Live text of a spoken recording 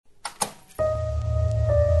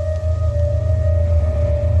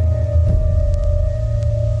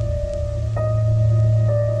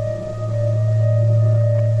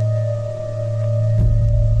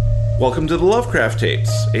Welcome to the Lovecraft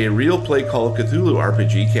Tapes, a real play Call of Cthulhu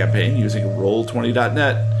RPG campaign using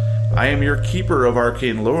Roll20.net. I am your keeper of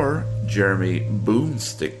arcane lore, Jeremy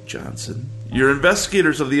Boomstick Johnson. Your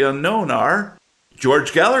investigators of the unknown are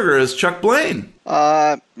George Gallagher as Chuck Blaine.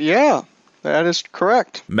 Yeah, that is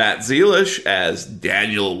correct. Matt Zeilish as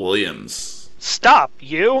Daniel Williams. Stop,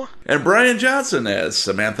 you! And Brian Johnson as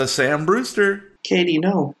Samantha Sam Brewster. Katie,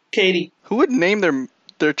 no. Katie. Who would name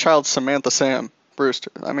their child Samantha Sam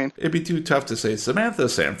Brewster? I mean, It'd be too tough to say Samantha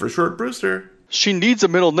Sam for short Brewster. she needs a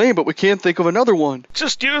middle name, but we can't think of another one.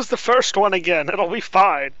 Just use the first one again. It'll be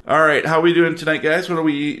fine. All right, how are we doing tonight, guys? What are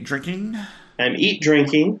we drinking? I'm eat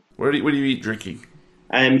drinking. What do you eat drinking?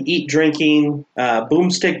 I'm eat drinking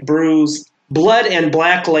Boomstick Brews Blood and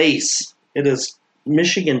Black Lace. It is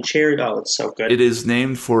Michigan cherry. Oh, it's so good. It is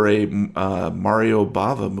named for a Mario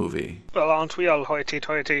Bava movie. Well, aren't we all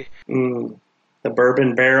hoity-toity? The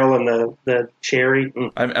bourbon barrel and the cherry.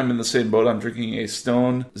 I'm in the same boat. I'm drinking a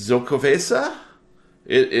Stone Zocovesa.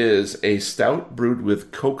 It is a stout brewed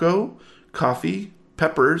with cocoa, coffee,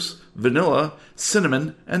 peppers, vanilla,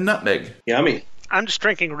 cinnamon, and nutmeg. Yummy. I'm just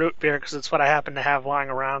drinking root beer because it's what I happen to have lying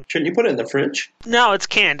around. Shouldn't you put it in the fridge? No, it's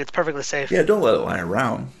canned. It's perfectly safe. Yeah, don't let it lie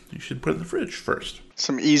around. You should put it in the fridge first.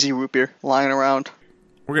 Some easy root beer lying around.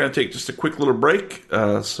 We're going to take just a quick little break,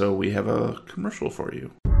 so we have a commercial for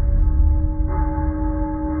you.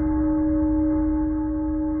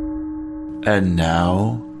 And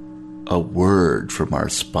now, a word from our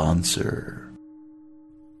sponsor.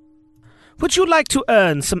 Would you like to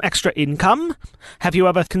earn some extra income? Have you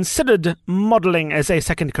ever considered modeling as a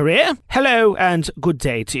second career? Hello and good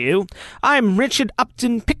day to you. I'm Richard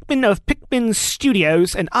Upton Pickman of Pickman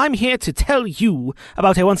Studios, and I'm here to tell you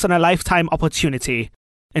about a once-in-a-lifetime opportunity.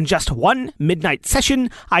 In just one midnight session,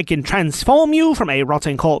 I can transform you from a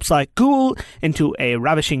rotting corpse like ghoul into a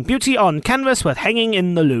ravishing beauty on canvas worth hanging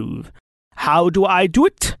in the Louvre. How do I do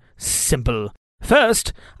it? Simple.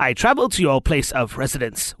 First, I travel to your place of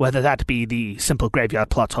residence, whether that be the simple graveyard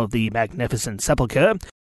plot of the Magnificent Sepulchre,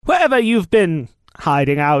 wherever you've been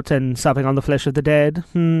hiding out and supping on the flesh of the dead.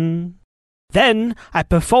 Then, I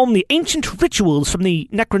perform the ancient rituals from the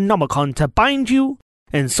Necronomicon to bind you,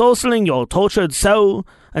 ensorceling your tortured soul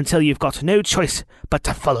until you've got no choice but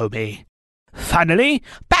to follow me. Finally,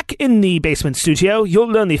 back in the basement studio, you'll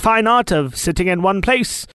learn the fine art of sitting in one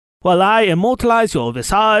place, while I immortalize your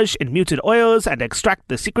visage in muted oils and extract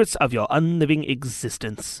the secrets of your unliving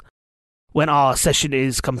existence. When our session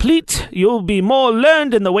is complete, you'll be more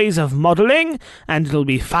learned in the ways of modeling, and it'll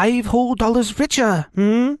be $5 whole richer,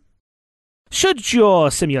 Should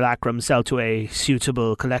your simulacrum sell to a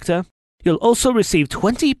suitable collector, you'll also receive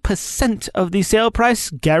 20% of the sale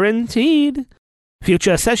price guaranteed.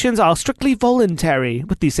 Future sessions are strictly voluntary,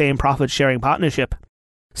 with the same profit-sharing partnership.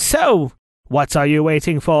 So, what are you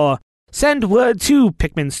waiting for? Send word to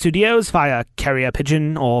Pickman Studios via carrier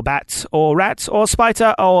pigeon or bat or rat or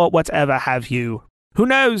spider or whatever have you. Who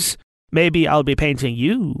knows? Maybe I'll be painting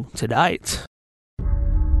you tonight.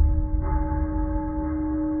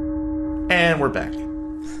 And we're back.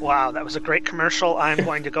 Wow, that was a great commercial. I'm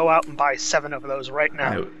going to go out and buy 7 of those right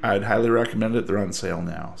now. I'd highly recommend it. They're on sale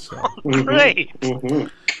now. So. Great!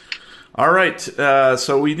 All right,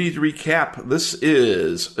 so we need to recap. This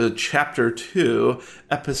is Chapter 2,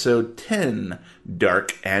 Episode 10,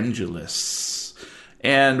 Dark Angelus.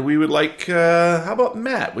 And we would like, how about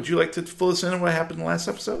Matt? Would you like to fill us in on what happened in the last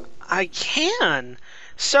episode? I can.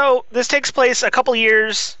 So, this takes place a couple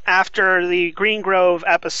years after the Green Grove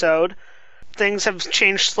episode. Things have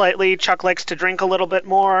changed slightly. Chuck likes to drink a little bit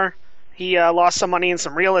more. He lost some money in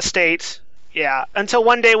some real estate. Yeah, until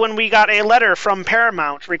one day when we got a letter from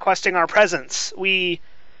Paramount requesting our presence. We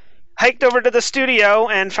hiked over to the studio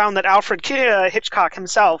and found that Alfred Hitchcock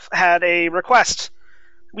himself had a request.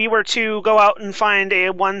 We were to go out and find a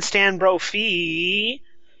one Stanbro fee,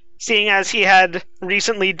 seeing as he had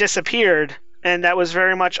recently disappeared, and that was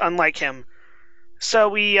very much unlike him. So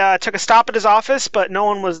we took a stop at his office, but no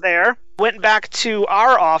one was there. Went back to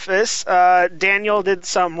our office. Daniel did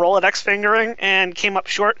some Rolodex fingering and came up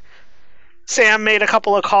short. Sam made a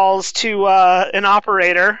couple of calls to an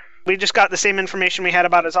operator. We just got the same information we had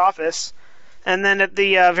about his office. And then at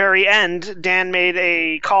the very end, Dan made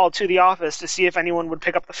a call to the office to see if anyone would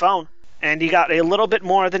pick up the phone. And he got a little bit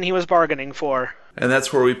more than he was bargaining for. And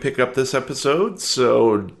that's where we pick up this episode.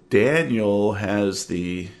 So Daniel has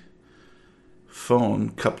the phone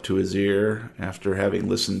cupped to his ear after having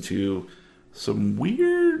listened to some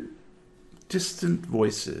weird, distant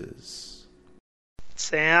voices.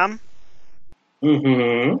 Sam?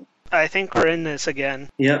 Mm-hmm. I think we're in this again.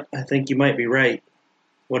 Yep, I think you might be right.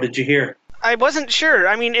 What did you hear? I wasn't sure.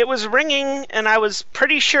 I mean, it was ringing, and I was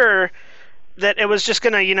pretty sure that it was just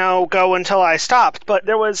gonna, go until I stopped. But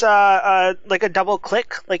there was like a double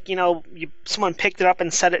click, like someone picked it up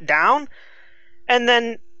and set it down, and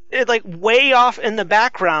then it like way off in the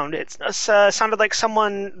background, it sounded like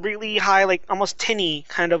someone really high, like almost tinny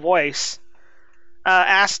kind of voice,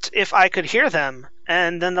 asked if I could hear them,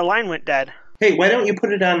 and then the line went dead. Hey, why don't you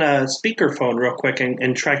put it on a speakerphone real quick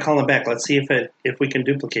and try calling back? Let's see if we can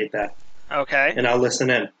duplicate that. Okay. And I'll listen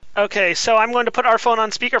in. Okay, so I'm going to put our phone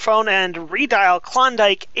on speakerphone and redial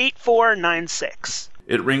Klondike 8496.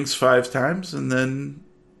 It rings 5 times and then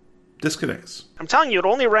disconnects. I'm telling you, it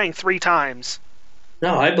only rang 3 times.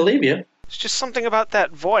 No, I believe you. It's just something about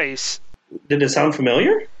that voice. Did it sound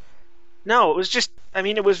familiar? No, it was just,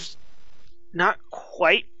 it was not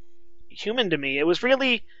quite human to me. It was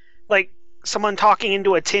really like someone talking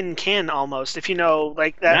into a tin can almost, if you know,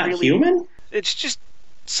 like that. Not really human? It's just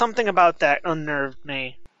something about that unnerved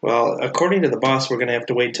me. Well, according to the boss, we're going to have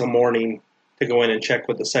to wait till morning to go in and check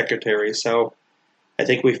with the secretary. So I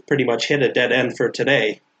think we've pretty much hit a dead end for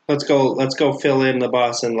today. Let's go fill in the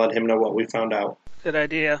boss and let him know what we found out. Good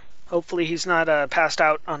idea. Hopefully he's not passed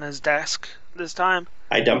out on his desk this time.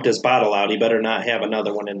 I dumped his bottle out. He better not have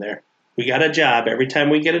another one in there. We got a job. Every time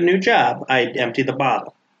we get a new job, I empty the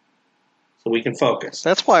bottle so we can focus.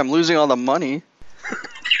 That's why I'm losing all the money.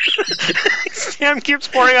 Sam keeps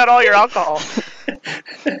pouring out all your alcohol.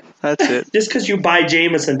 That's it. Just because you buy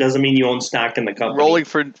Jameson doesn't mean you own stock in the company. Rolling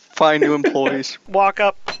for find new employees. Walk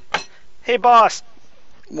up. Hey, boss.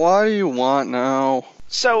 What do you want now?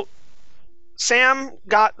 So, Sam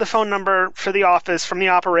got the phone number for the office from the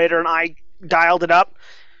operator, and I dialed it up.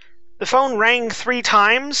 The phone rang 3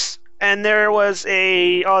 times, and there was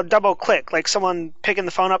a double click, like someone picking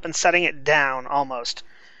the phone up and setting it down, almost.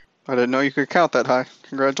 I didn't know you could count that high.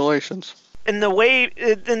 Congratulations. In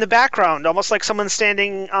the background, almost like someone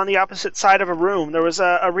standing on the opposite side of a room, there was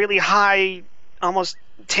a really high, almost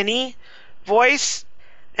tinny voice,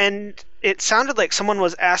 and it sounded like someone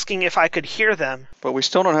was asking if I could hear them. But we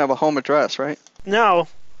still don't have a home address, right? No.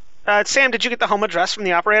 Sam, did you get the home address from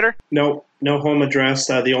the operator? No home address.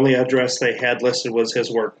 The only address they had listed was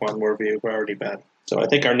his work one, where we've already been. So I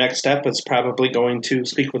think our next step is probably going to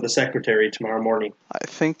speak with the secretary tomorrow morning. I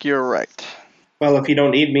think you're right. Well, if you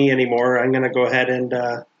don't need me anymore, I'm going to go ahead and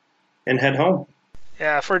head home.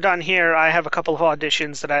 Yeah, if we're done here, I have a couple of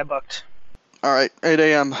auditions that I booked. All right, 8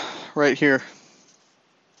 a.m. right here.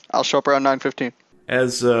 I'll show up around 9:15.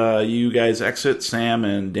 As you guys exit, Sam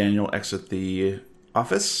and Daniel exit the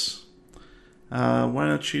office. Why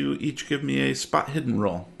don't you each give me a spot hidden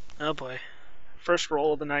roll? Oh boy. First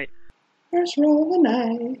roll of the night. First roll of the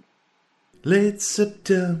night. Late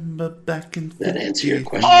September back in 50. That answer your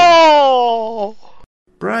question. Oh!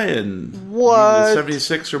 Brian. What? You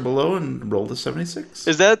 76 or below and rolled a 76.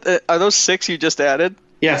 Is that are those 6 you just added?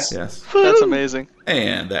 Yes. Yes. That's amazing.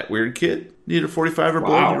 And that weird kid needed a 45 or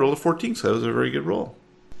below and you rolled a 14, so that was a very good roll.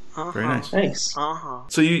 Uh-huh. Very nice. Thanks. Uh-huh.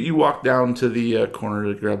 So you walk down to the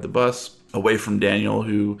corner to grab the bus, away from Daniel,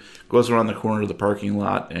 who goes around the corner of the parking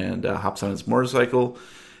lot and hops on his motorcycle.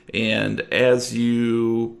 And as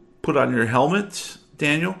you put on your helmet,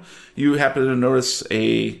 Daniel, you happen to notice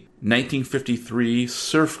a 1953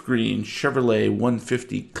 surf green Chevrolet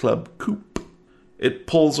 150 Club Coupe. It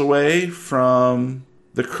pulls away from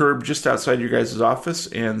the curb just outside your guys' office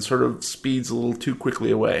and sort of speeds a little too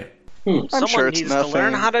quickly away. I'm Someone sure it's needs nothing. to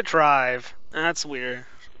learn how to drive. That's weird.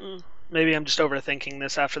 Maybe I'm just overthinking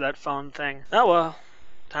this after that phone thing. Oh well.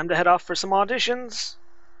 Time to head off for some auditions.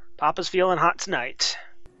 Papa's feeling hot tonight.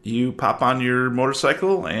 You pop on your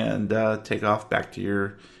motorcycle and take off back to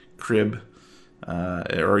your crib. Or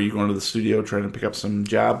are you going to the studio trying to pick up some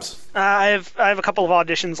jobs? I have a couple of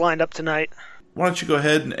auditions lined up tonight. Why don't you go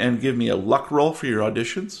ahead and give me a luck roll for your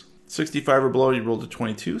auditions? 65 or below, you rolled a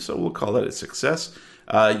 22, so we'll call that a success.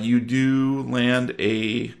 You do land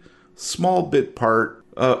a small bit part,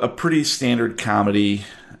 a pretty standard comedy,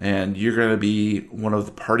 and you're going to be one of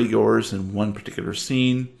the partygoers in one particular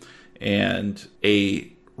scene, and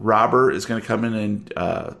a robber is going to come in and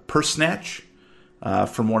purse snatch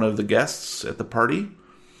from one of the guests at the party.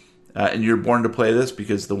 And you're born to play this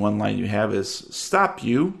because the one line you have is, "Stop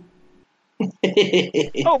you."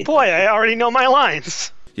 Oh boy, I already know my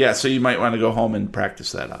lines. Yeah, so you might want to go home and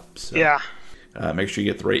practice that up. So. Yeah. Make sure you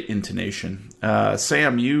get the right intonation.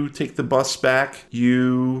 Sam, you take the bus back.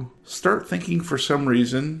 You start thinking for some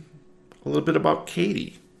reason a little bit about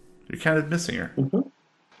Katie. You're kind of missing her. Mm-hmm.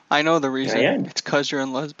 I know the reason. I am. It's because you're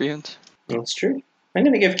in Lesbians. That's true. I'm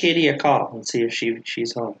going to give Katie a call and see if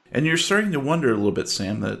she's home. And you're starting to wonder a little bit,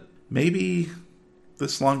 Sam, that maybe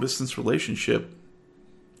this long-distance relationship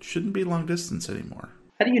shouldn't be long distance anymore.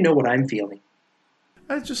 How do you know what I'm feeling?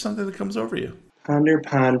 It's just something that comes over you.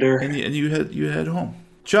 Ponder. And you head home.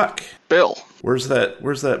 Chuck, Bill. where's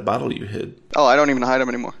that bottle you hid? Oh, I don't even hide them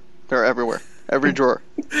anymore. They're everywhere. Every drawer.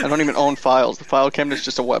 I don't even own files. The file cabinet's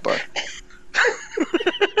just a wet bar.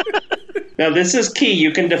 Now, this is key.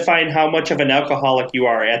 You can define how much of an alcoholic you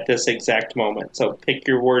are at this exact moment. So pick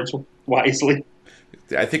your words wisely.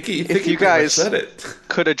 I think you guys said it.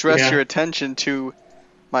 could address your attention to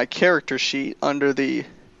my character sheet under the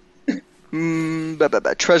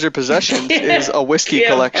treasure possessions is a whiskey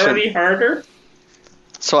collection. Party harder.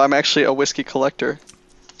 So I'm actually a whiskey collector.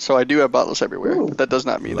 So I do have bottles everywhere, but that does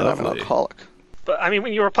not mean that I'm an alcoholic. But, I mean,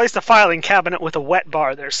 when you replace the filing cabinet with a wet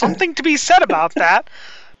bar, there's something to be said about that.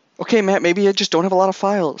 Okay, Matt, maybe I just don't have a lot of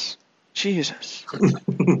files. Jesus.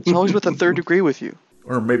 It's always with a third degree with you.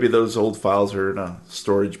 Or maybe those old files are in a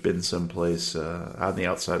storage bin someplace on the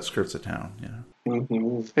outside skirts of town.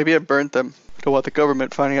 Mm-hmm. Maybe I burnt them. Don't want the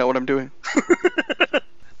government finding out what I'm doing.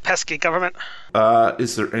 Pesky government.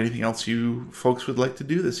 Is there anything else you folks would like to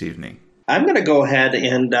do this evening? I'm going to go ahead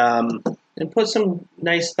and put some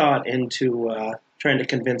nice thought into trying to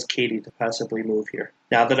convince Katie to possibly move here.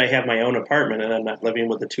 Now that I have my own apartment and I'm not living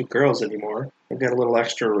with the two girls anymore, I've got a little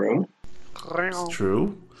extra room. It's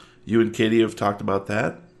true. You and Katie have talked about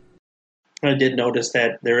that. I did notice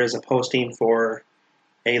that there is a posting for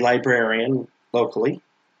a librarian locally,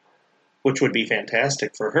 which would be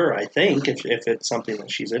fantastic for her, I think, if it's something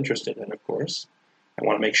that she's interested in, of course. I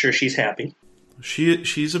want to make sure she's happy.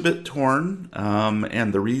 She's a bit torn,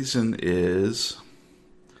 and the reason is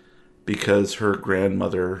because her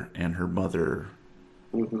grandmother and her mother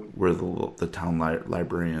were the town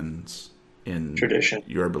librarians in tradition.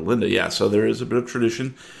 Yorba Linda. Yeah, so there is a bit of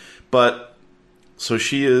tradition. But, so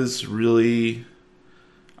she is really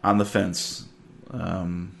on the fence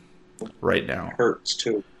right now. Hurts,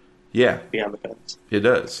 too. Yeah. Be on the fence. It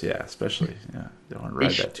does, yeah, especially. Yeah, don't want to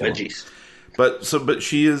ride that too long. Wedgies. But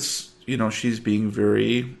she is, she's being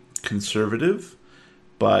very conservative,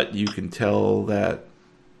 but you can tell that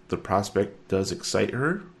the prospect does excite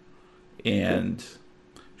her, and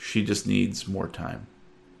she just needs more time.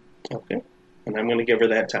 Okay. And I'm going to give her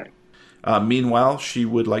that time. Meanwhile, she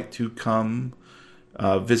would like to come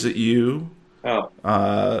visit you.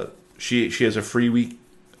 Oh. She has a free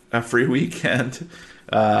weekend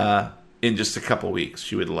in just a couple weeks.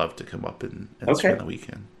 She would love to come up and spend the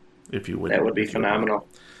weekend. If you would, that would be phenomenal.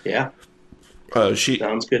 Yeah. She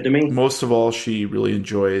sounds good to me. Most of all, she really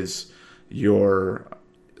enjoys your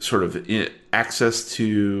sort of access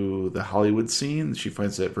to the Hollywood scene. She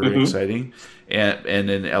finds that very exciting, and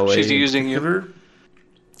in LA, she's using you.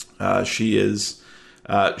 She is.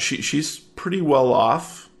 She's pretty well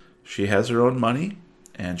off. She has her own money,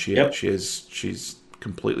 and she's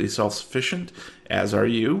completely self-sufficient, as are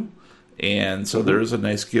you. And so there is a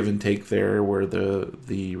nice give and take there, where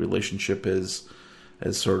the relationship is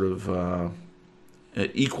sort of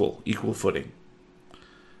equal footing.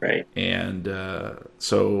 Right. And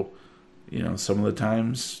so, some of the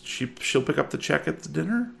times she'll pick up the check at the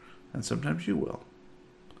dinner, and sometimes you will.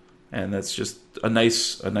 And that's just a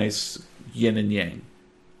nice yin and yang.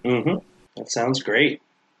 Mm-hmm. That sounds great.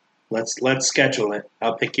 Let's schedule it.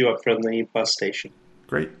 I'll pick you up from the bus station.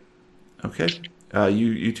 Great. Okay.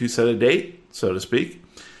 You two set a date, so to speak,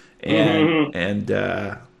 and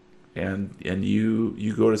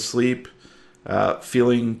you go to sleep,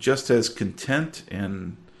 feeling just as content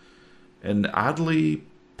and oddly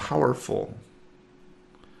powerful.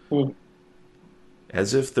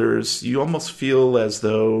 As if you almost feel as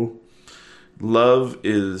though love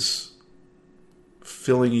is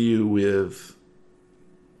filling you with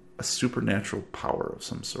a supernatural power of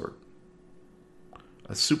some sort.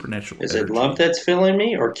 A supernatural Is energy. it love that's filling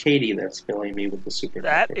me, or Katie that's filling me with the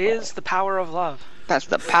supernatural That is the power of love. That's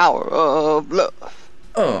the power of love.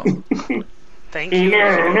 Oh. Thank you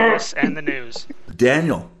for this and the news.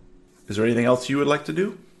 Daniel, is there anything else you would like to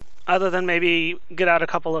do? Other than maybe get out a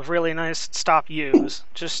couple of really nice stop yous,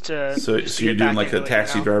 just to. So you're doing like a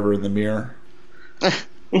taxi driver in the mirror?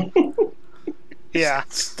 Yeah.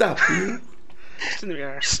 Stop you. Just in the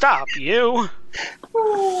mirror. Stop you.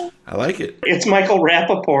 I like it. It's Michael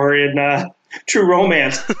Rappaport in True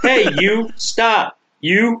Romance. Hey, you, stop.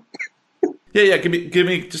 You. Yeah. Give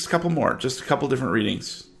me just a couple more. Just a couple different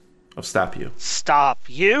readings of Stop You. Stop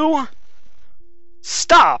you.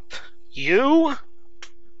 Stop you.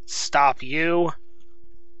 Stop you.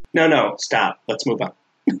 No, stop. Let's move on.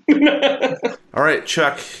 All right,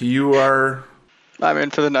 Chuck, you are... I'm in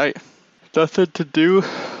for the night. Nothing to do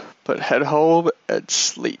but head home and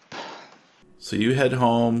sleep. So you head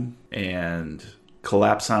home and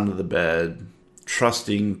collapse onto the bed,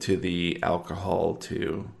 trusting to the alcohol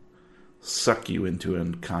to suck you into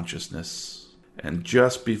unconsciousness. And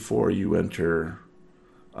just before you enter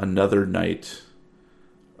another night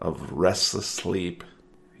of restless sleep,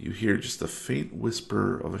 you hear just a faint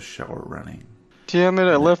whisper of a shower running. Damn it,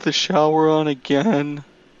 I left the shower on again.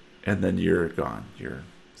 And then you're gone. You're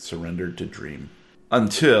surrendered to dream.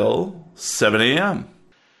 Until 7 a.m.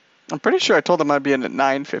 I'm pretty sure I told them I'd be in at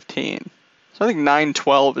 9:15. So I think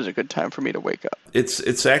 9:12 is a good time for me to wake up.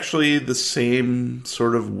 It's actually the same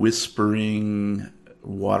sort of whispering,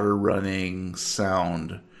 water running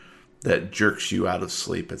sound that jerks you out of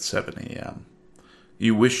sleep at 7 a.m.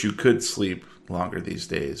 You wish you could sleep longer these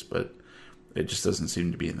days, but it just doesn't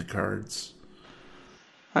seem to be in the cards.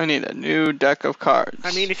 I need a new deck of cards.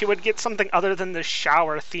 I mean, if you would get something other than the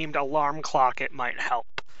shower-themed alarm clock, it might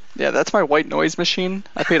help. Yeah, that's my white noise machine.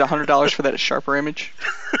 I paid $100 for that Sharper Image.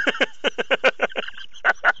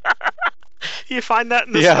 You find that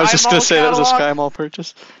in the Yeah, Sky I was just Mall going to say that was a catalog? Sky Mall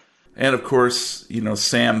purchase. And of course,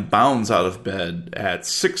 Sam bounds out of bed at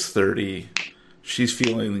 6:30. She's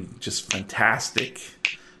feeling just fantastic,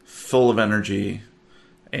 full of energy,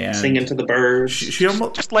 and Singing to the birds. she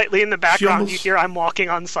almost Just lightly in the background, almost- you hear I'm walking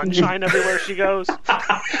on sunshine everywhere she goes.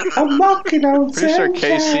 I'm walking on Pretty sure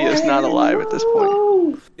Casey is not alive at this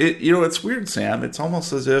point. it's weird, Sam. It's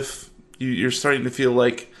almost as if you're starting to feel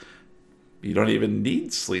like you don't even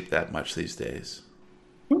need sleep that much these days.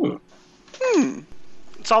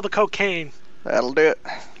 It's all the cocaine. That'll do it.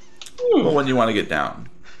 Well, when you want to get down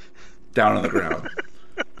on the ground.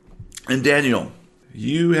 And Daniel,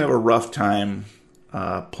 you have a rough time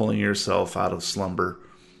pulling yourself out of slumber.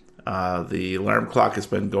 The alarm clock has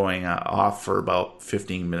been going off for about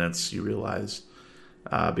 15 minutes, you realize,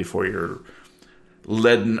 before your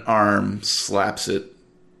leaden arm slaps it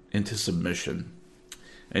into submission.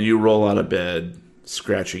 And you roll out of bed,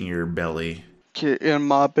 scratching your belly. Get in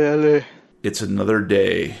my belly. It's another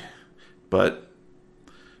day, but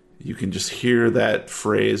you can just hear that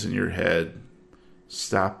phrase in your head.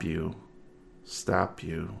 Stop you. Stop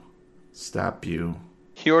you. Stop you.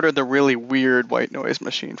 He ordered the really weird white noise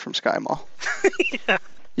machine from Sky Mall. Yeah.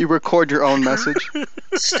 You record your own message.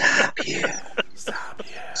 Stop you. Stop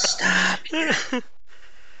you. Stop you.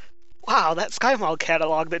 Wow, that Sky Mall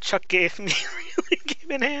catalog that Chuck gave me really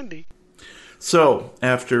came in handy. So,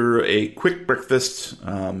 after a quick breakfast,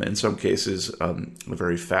 in some cases, a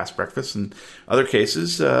very fast breakfast, in other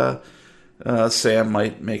cases, Sam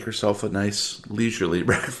might make herself a nice leisurely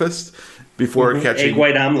breakfast before Egg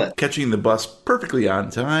white omelet. catching the bus perfectly on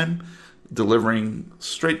time, delivering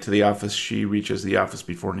straight to the office. She reaches the office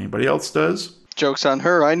before anybody else does. Joke's on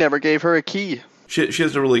her, I never gave her a key. She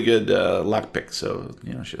has a really good lockpick, so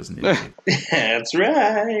she doesn't need it. That's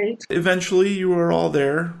right. Eventually, you are all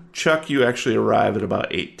there. Chuck, you actually arrive at about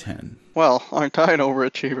 8:10. Well, aren't I an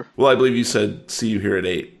overachiever? Well, I believe you said see you here at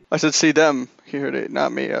 8. I said see them here at 8,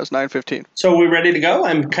 not me. I was 9:15. So are we ready to go?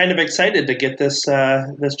 I'm kind of excited to get this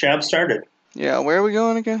this job started. Yeah, where are we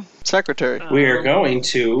going again? Secretary. We are going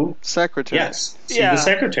to, Secretary. yes, see the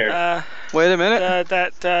secretary. Wait a minute.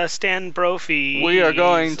 That Stan Brophy. We are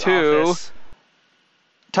going to- office.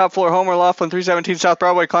 Top floor, Homer, Laughlin, 317 South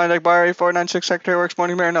Broadway, Klondike Bar, 8496 Secretary Works,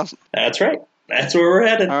 Morning, Mayor Nelson. That's right. That's where we're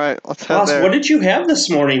headed. All right, let's head Boss, there. what did you have this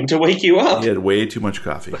morning to wake you up? He had way too much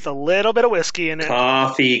coffee. With a little bit of whiskey in it.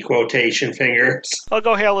 Coffee quotation fingers. I'll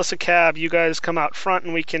go hail us a cab. You guys come out front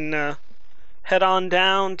and we can head on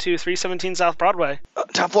down to 317 South Broadway.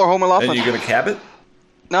 Top floor, Homer, Laughlin. And you gonna cab it?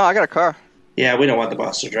 No, I got a car. Yeah, we don't want the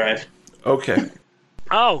boss to drive. Okay.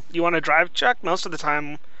 Oh, you want to drive, Chuck? Most of the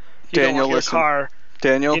time, you don't Daniel, want your listen. car,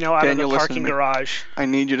 Daniel, out Daniel, of the listen to parking me. garage. I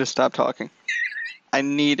need you to stop talking. I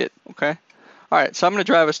need it, okay? All right, so I'm going to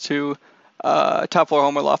drive us to top floor,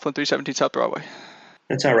 Homer, Laughlin, 317 South Broadway.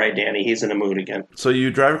 It's all right, Danny. He's in the mood again. So you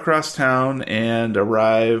drive across town and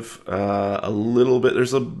arrive a little bit.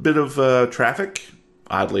 There's a bit of traffic,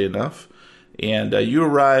 oddly enough, and you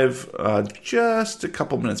arrive just a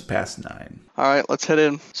couple minutes past 9. All right, let's head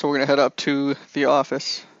in. So we're going to head up to the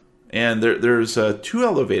office. And there's 2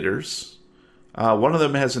 elevators. One of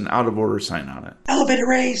them has an out of order sign on it. Elevator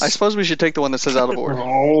race. I suppose we should take the one that says out of order.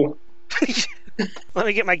 Oh, Let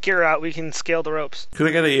me get my gear out. We can scale the ropes. Could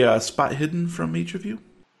I get a spot hidden from each of you?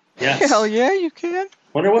 yes. Hell yeah, you can.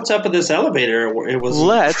 Wonder what's up with this elevator. It was.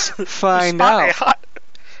 Let's find out.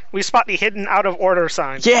 We spot the hidden out of order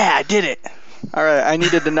sign. Yeah, I did it. All right, I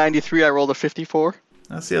needed the 93. I rolled a 54.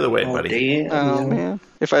 That's the other way, Oh, buddy. damn. Oh man!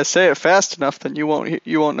 If I say it fast enough, then you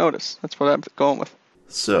won't notice. That's what I'm going with.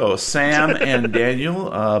 So Sam and Daniel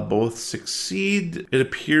both succeed. It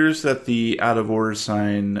appears that the out of order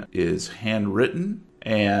sign is handwritten,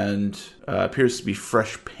 and appears to be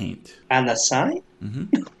fresh paint. On the sign?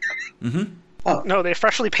 No, they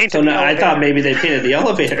freshly painted So the no, I elevator. thought maybe they painted the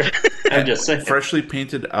elevator. I'm just saying. Freshly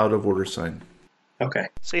painted out of order sign. Okay.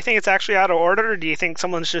 So you think it's actually out of order, or do you think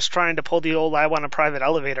someone's just trying to pull the old "I want a private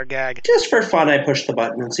elevator" gag? Just for fun, I push the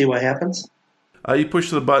button and see what happens. You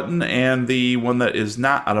push the button, and the one that is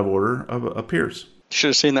not out of order appears. Should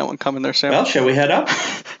have seen that one coming there, Sam. Well, shall we head up?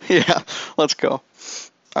 Yeah, let's go.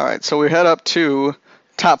 All right, so we head up to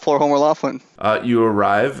top floor Homer Laughlin. You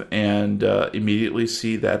arrive and immediately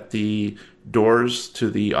see that the doors to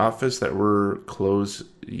the office that were closed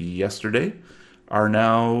yesterday are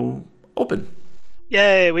now open.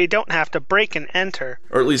 Yay, we don't have to break and enter.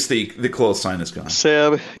 Or at least the closed sign is gone.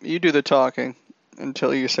 Seb, you do the talking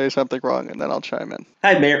until you say something wrong, and then I'll chime in.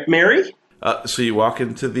 Hi, Mary? So you walk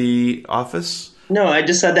into the office. No, I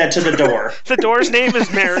just said that to the door. The door's name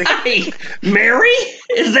is Mary. Hi, Mary?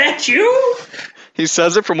 Is that you? He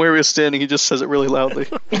says it from where he was standing. He just says it really loudly.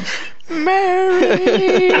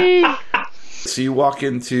 Mary! So you walk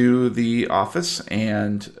into the office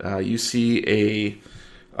and you see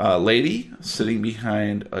a lady sitting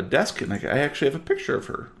behind a desk, and I actually have a picture of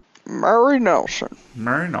her. Mary Nelson.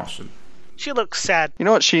 Mary Nelson. She looks sad. You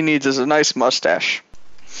know what she needs is a nice mustache.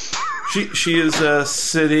 She is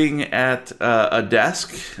sitting at a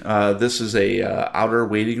desk. This is a outer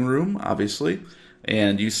waiting room, obviously,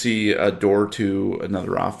 and you see a door to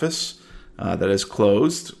another office that is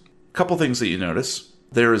closed. A couple things that you notice.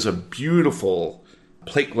 There is a beautiful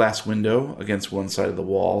plate glass window against one side of the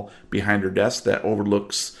wall behind her desk that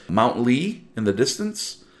overlooks Mount Lee in the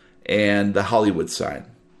distance and the Hollywood sign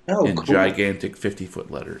in Cool. gigantic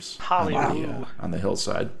 50-foot letters Hollywood. on the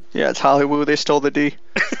hillside. Yeah, it's Hollywood. They stole the D.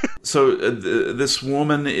 So this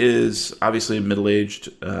woman is obviously a middle-aged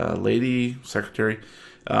lady, secretary,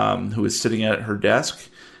 who is sitting at her desk,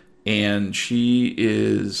 and she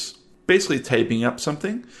is basically typing up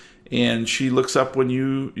something, and she looks up when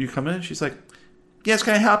you come in, and she's like, "Yes,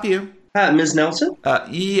 can I help you?" Ms. Nelson?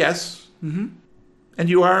 Yes. Mm-hmm. And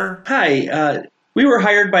you are? Hi, we were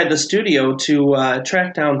hired by the studio to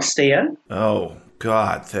track down Stan. Oh,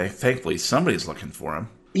 God. Thankfully, somebody's looking for him.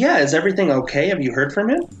 Yeah, is everything okay? Have you heard from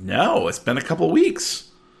him? No, it's been a couple weeks.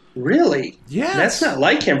 Really? Yes. That's not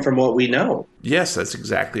like him from what we know. Yes, that's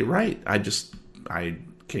exactly right. I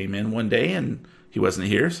came in one day and he wasn't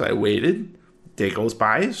here, so I waited. Day goes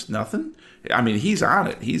by, it's nothing. I mean, he's on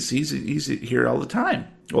it. He's here all the time.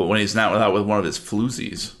 Well, when he's not out with one of his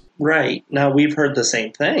floozies. Right. Now, we've heard the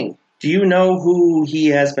same thing. Do you know who he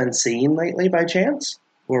has been seeing lately by chance?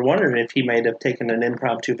 We're wondering if he might have taken an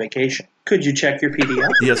impromptu vacation. Could you check your PDF?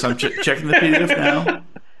 Yes, I'm checking the PDF now.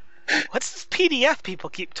 What's this PDF people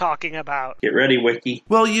keep talking about? Get ready, Wiki.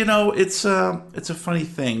 Well, it's a funny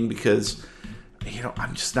thing because,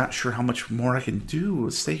 I'm just not sure how much more I can do.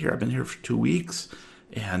 Stay here. I've been here for 2 weeks.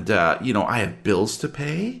 And, I have bills to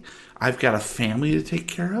pay. I've got a family to take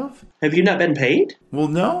care of. Have you not been paid? Well,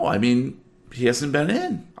 no. I mean, he hasn't been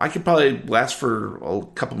in. I could probably last for a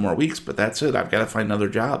couple more weeks, but that's it. I've got to find another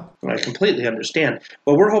job. I completely understand.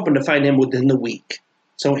 But we're hoping to find him within the week.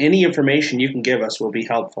 So any information you can give us will be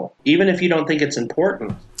helpful. Even if you don't think it's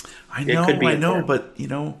important. I It could be know, important.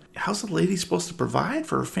 but, how's the lady supposed to provide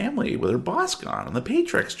for her family with her boss gone and the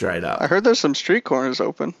paycheck's dried up? I heard there's some street corners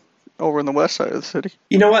open over in the west side of the city.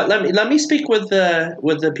 You know what? Let me speak with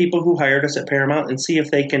the people who hired us at Paramount and see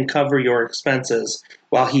if they can cover your expenses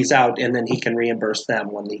while he's out, and then he can reimburse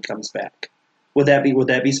them when he comes back. Would that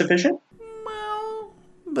be sufficient? Well,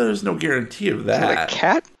 there's no guarantee of Is that a that.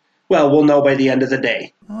 cat? Well, we'll know by the end of the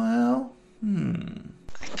day. Well,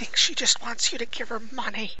 I think she just wants you to give her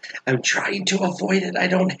money. I'm trying to avoid it. I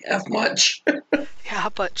don't have much. Yeah,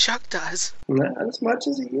 but Chuck does. Not as much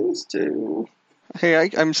as he used to. Hey,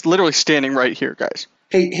 I'm literally standing right here, guys.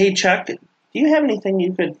 Hey, Chuck, do you have anything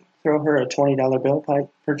you could throw her a $20 bill by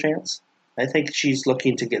perchance? I think she's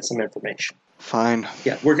looking to get some information. Fine.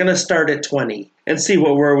 Yeah, we're going to start at 20 and see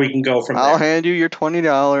where we can go from I'll there. hand you your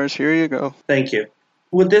 $20. Here you go. Thank you.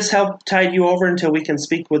 Would this help tide you over until we can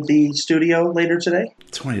speak with the studio later today?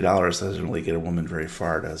 $20 doesn't really get a woman very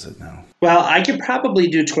far, does it? No. Well, I could probably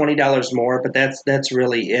do $20 more, but that's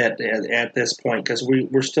really it at this point because we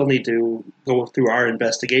still need to go through our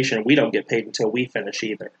investigation. We don't get paid until we finish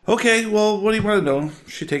either. Okay, well, what do you want to know?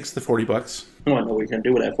 She takes the $40. I want to know what we can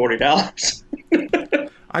do with that $40.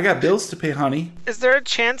 I got bills to pay, honey. Is there a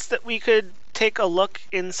chance that we could take a look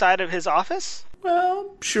inside of his office?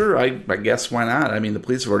 Well, sure. I guess why not? I mean, the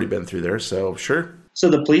police have already been through there, so sure. So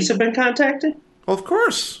the police have been contacted? Well, of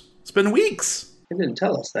course. It's been weeks. They didn't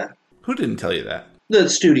tell us that. Who didn't tell you that? The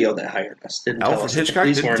studio that hired us didn't tell Alfred us. that the Hitchcock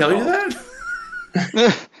police didn't weren't tell you involved.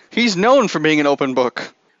 that? He's known for being an open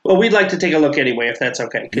book. Well, we'd like to take a look anyway, if that's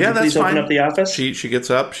okay. Could you please open up the office? She gets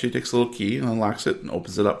up, she takes a little key and unlocks it and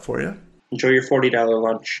opens it up for you. Enjoy your $40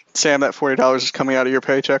 lunch. Sam, that $40 is coming out of your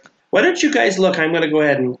paycheck. Why don't you guys look? I'm going to go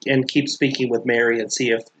ahead and keep speaking with Mary and see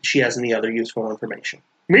if she has any other useful information.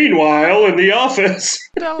 Meanwhile, in the office.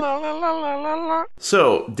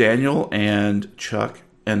 So, Daniel and Chuck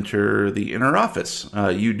enter the inner office.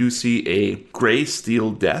 You do see a gray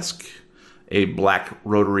steel desk, a black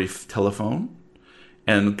rotary telephone,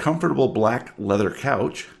 and comfortable black leather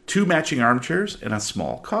couch, 2 matching armchairs, and a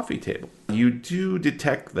small coffee table. You do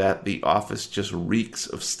detect that the office just reeks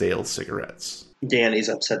of stale cigarettes. Danny's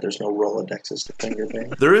upset there's no Rolodexes to finger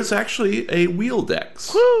bang. There is actually a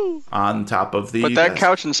Wheeldex on top of the But that desk.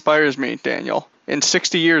 couch inspires me, Daniel. In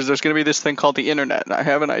 60 years, there's going to be this thing called the internet, and I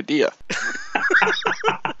have an idea.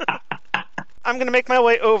 I'm going to make my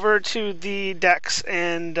way over to the decks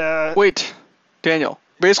and... Wait, Daniel.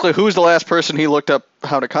 Basically, who's the last person he looked up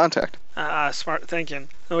how to contact? Smart thinking.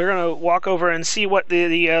 So we're going to walk over and see what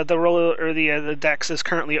the roller or the dex is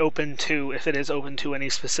currently open to, if it is open to any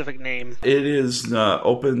specific name. It is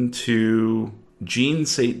open to Jean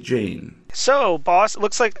St. Jane. So, boss, it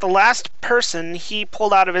looks like the last person he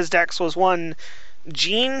pulled out of his dex was one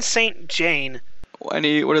Jean St. Jane. What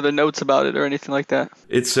are the notes about it or anything like that?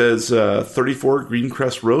 It says 34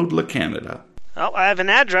 Greencrest Road, La Canada. Oh, I have an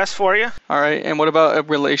address for you. All right, and what about a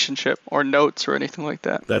relationship or notes or anything like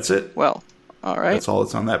that? That's it. Well, all right. That's all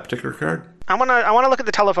that's on that particular card. I wanna look at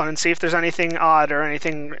the telephone and see if there's anything odd or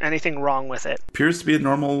anything wrong with it. Appears to be a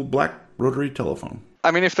normal black rotary telephone.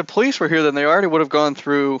 I mean, if the police were here, then they already would have gone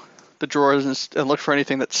through the drawers and looked for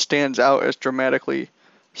anything that stands out as dramatically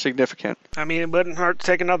significant. I mean, it wouldn't hurt to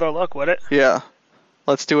take another look, would it? Yeah.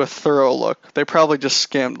 Let's do a thorough look. They probably just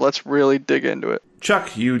skimmed. Let's really dig into it.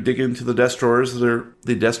 Chuck, you dig into the desk drawers.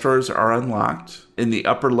 The desk drawers are unlocked. In the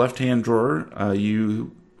upper left-hand drawer,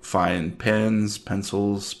 you find pens,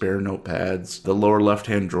 pencils, spare notepads. The lower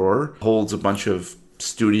left-hand drawer holds a bunch of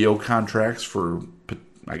studio contracts for,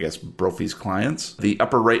 I guess, Brophy's clients. The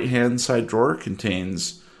upper right-hand side drawer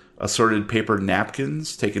contains assorted paper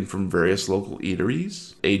napkins taken from various local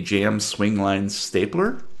eateries, a jam swingline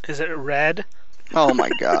stapler. Is it red? Oh my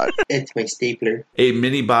god. It's my stapler. A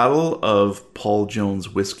mini bottle of Paul Jones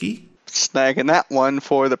whiskey. Snagging that one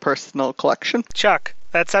for the personal collection. Chuck,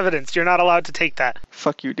 that's evidence. You're not allowed to take that.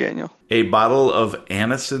 Fuck you, Daniel. A bottle of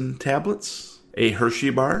Anacin tablets. A Hershey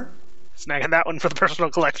bar. Snagging that one for the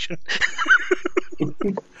personal collection.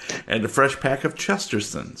 And a fresh pack of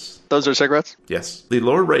Chestertons. Those are cigarettes? Yes. The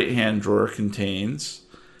lower right-hand drawer contains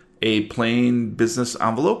a plain business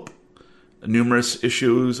envelope, numerous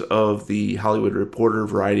issues of the Hollywood Reporter,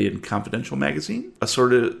 Variety, and Confidential magazine,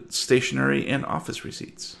 assorted stationery and office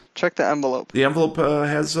receipts. Check the envelope. The envelope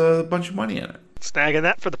has a bunch of money in it. Snagging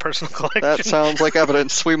that for the personal collection. That sounds like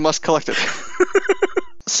evidence. We must collect it.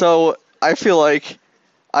 So, I feel like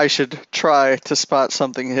I should try to spot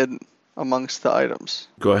something hidden amongst the items.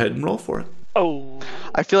 Go ahead and roll for it. Oh.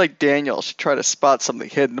 I feel like Daniel should try to spot something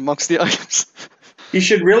hidden amongst the items. You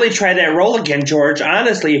should really try that roll again, George.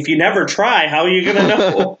 Honestly, if you never try, how are you going to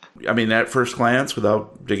know? I mean, at first glance,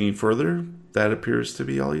 without digging further, that appears to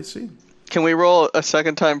be all you see. Can we roll a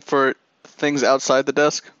second time for things outside the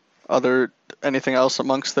desk? Anything else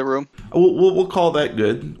amongst the room? We'll call that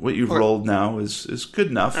good. What you've rolled now is good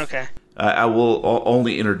enough. Okay. I will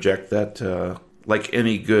only interject that, like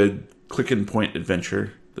any good click and point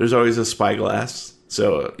adventure, there's always a spyglass.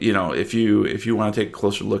 So, if you want to take a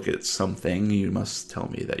closer look at something, you must tell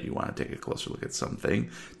me that you want to take a closer look at something.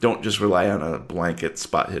 Don't just rely on a blanket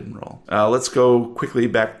spot hidden roll. Let's go quickly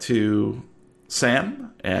back to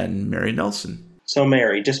Sam and Mary Nelson. So,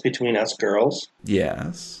 Mary, just between us girls,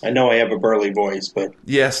 Yes. I know I have a burly voice, but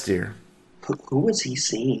Yes, dear. who was he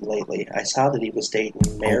seeing lately? I saw that he was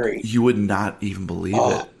dating Mary. You would not even believe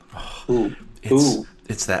it. Who?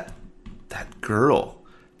 It's that girl,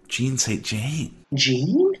 Jean St. Jane.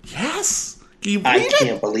 Jean? Yes. Can you I believe it?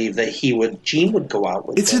 can't believe that Jean would go out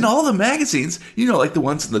with It's him. in all the magazines. Like the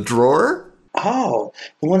ones in the drawer. Oh,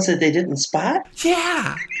 the ones that they didn't spot?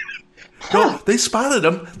 Yeah. No, they spotted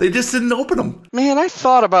them. They just didn't open them. Man, I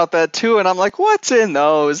thought about that too, and I'm like, what's in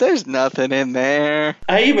those? There's nothing in there.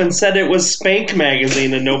 I even said it was Spank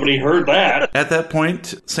magazine and nobody heard that. At that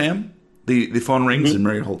point, Sam, the phone rings and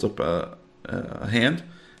Mary holds up a hand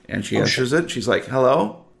and she answers it. She's like,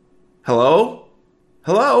 hello? Hello?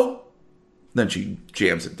 Hello? Then she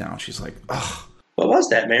jams it down. She's like, ugh. What was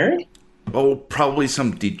that, Mary? Oh, probably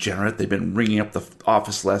some degenerate. They've been ringing up the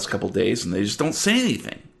office the last couple of days and they just don't say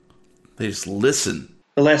anything. They just listen.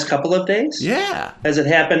 The last couple of days? Yeah. Has it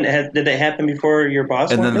happened? Did it happen before your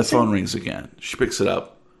boss And went then the missing? phone rings again. She picks it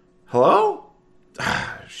up. Hello?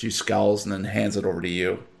 She scowls and then hands it over to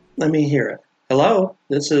you. Let me hear it. Hello,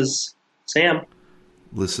 this is Sam.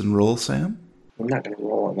 Listen, roll, Sam. I'm not going to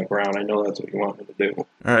roll on the ground. I know that's what you want me to do.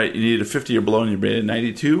 All right, you need a 50 or below, and you're rated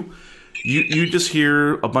 92. You just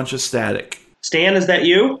hear a bunch of static, Stan, is that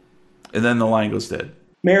you? and then the line goes dead.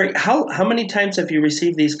 Mary, how many times have you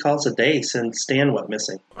received these calls a day since Stan went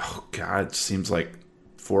missing? Oh, God, it seems like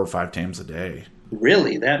 4 or 5 times a day.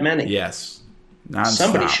 Really, that many? Yes. Non-stop.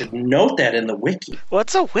 Somebody should note that in the wiki.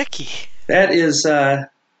 What's a wiki? That is,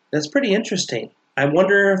 that's pretty interesting. I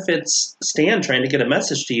wonder if it's Stan trying to get a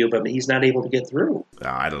message to you, but he's not able to get through.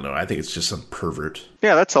 I don't know. I think it's just some pervert.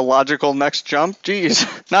 Yeah, that's a logical next jump. Jeez.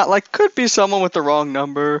 Not like could be someone with the wrong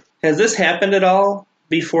number. Has this happened at all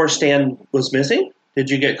before Stan was missing? Did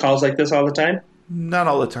you get calls like this all the time? Not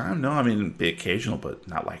all the time. No, I mean, it'd be occasional, but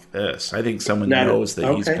not like this. I think someone Not- knows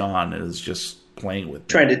that he's okay. gone and is just playing with me.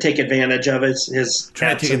 Trying to take advantage of his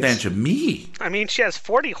Trying to take absence. advantage of me. I mean, she has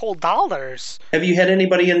 $40 whole dollars. Have you had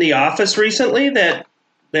anybody in the office recently that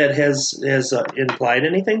has implied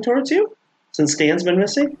anything towards you since Stan's been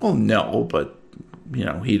missing? Well, no, but,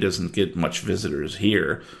 he doesn't get much visitors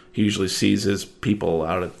here. He usually sees his people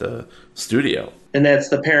out at the studio. And that's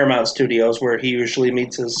the Paramount Studios where he usually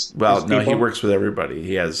meets his Well, his no, he people? works with everybody.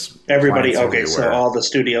 He has Everybody, clients okay, so everywhere. all the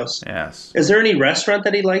studios. Yes. Is there any restaurant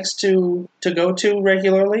that he likes to go to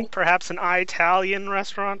regularly? Perhaps an Italian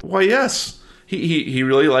restaurant? Why, yes. He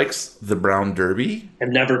really likes the Brown Derby, I've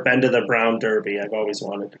never been to the Brown Derby. I've always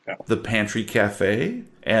wanted to go. the Pantry Cafe,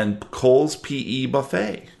 and Cole's PE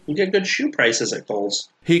Buffet. You get good shoe prices at Kohl's.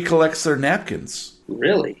 He collects their napkins.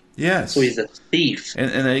 Really? Yes. So he's a thief. and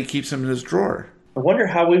then he keeps them in his drawer. I wonder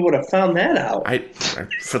how we would have found that out.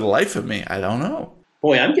 For the life of me, I don't know.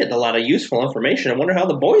 Boy, I'm getting a lot of useful information. I wonder how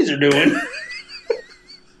the boys are doing.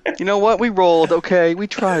 You know what? We rolled, okay? We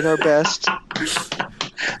tried our best.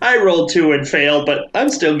 I rolled 2 and failed, but I'm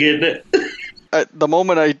still getting it. At the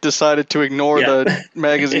moment I decided to ignore Yeah. the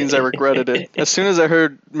magazines, I regretted it. As soon as I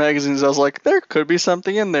heard magazines, I was like, there could be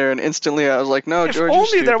something in there. And instantly I was like, no, If George, you're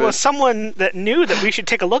only there stupid. was someone that knew that we should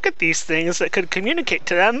take a look at these things that could communicate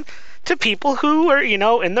to them, to people who are,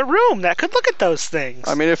 in the room that could look at those things.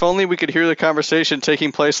 I mean, if only we could hear the conversation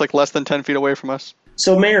taking place like less than 10 feet away from us.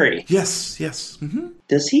 So, Mary, Yes. Mm-hmm.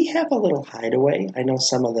 does he have a little hideaway? I know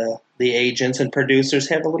some of the agents and producers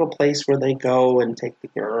have a little place where they go and take the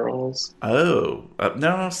girls. Oh.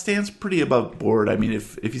 No, Stan's pretty above board. I mean,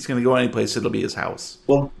 if he's going to go anyplace, it'll be his house.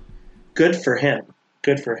 Well, good for him.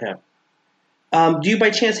 Good for him. Do you by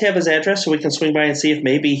chance have his address so we can swing by and see if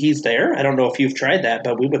maybe he's there? I don't know if you've tried that,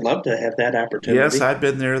 but we would love to have that opportunity. Yes, I've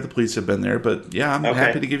been there. The police have been there. But, yeah, I'm Okay.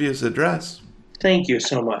 happy to give you his address. Thank you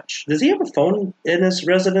so much. Does he have a phone in his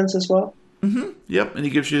residence as well? Yep, and he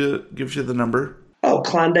gives you the number. Oh,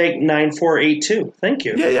 Klondike 9482. Thank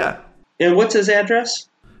you. Yeah. And what's his address?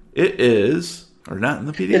 It is, or not in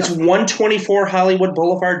the PDF. It's 124 Hollywood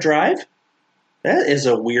Boulevard Drive? That is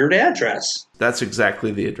a weird address. That's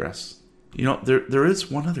exactly the address. There is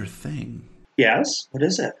one other thing. Yes? What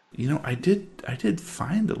is it? I did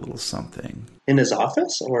find a little something. In his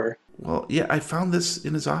office? Or Well, yeah, I found this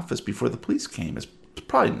in his office before the police came. It's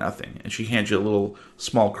probably nothing. And she hands you a little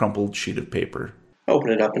small crumpled sheet of paper.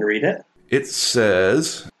 open it up and read it. It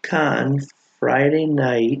says, Con Friday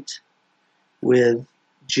night with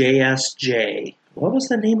JSJ. What was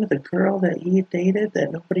the name of the girl that he dated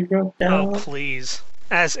that nobody wrote Oh, down? please.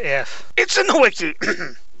 As if. It's in the wiki!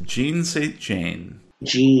 Jean St. Jane.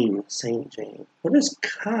 Jean St. Jane. What is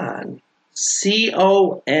Con?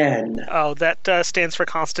 C-O-N. Oh, that stands for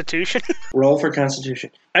Constitution. Roll for Constitution.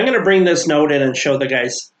 I'm going to bring this note in and show the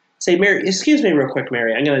guys. Say, Mary, excuse me real quick,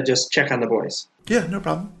 Mary. I'm going to just check on the boys. Yeah, no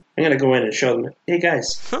problem. I'm going to go in and show them. Hey,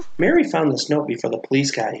 guys. Huh? Mary found this note before the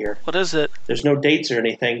police got here. What is it? There's no dates or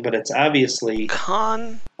anything, but it's obviously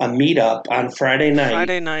Con a meetup on Friday night.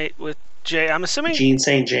 Friday night with J. I'm assuming. Jean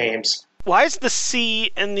St. James. Why is the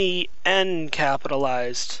C and the N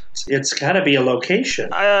capitalized? It's got to be a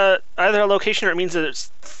location. Either a location or it means that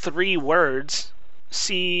it's 3 words.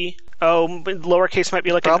 C. Oh, lowercase might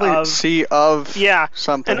be like Probably an of. C of Yeah,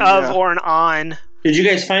 something. an of yeah. or an on. Did you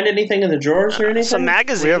guys find anything in the drawers or anything? Some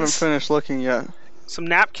magazines. We haven't finished looking yet. Some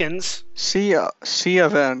napkins. C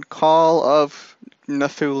of N. Call of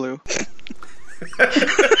Cthulhu.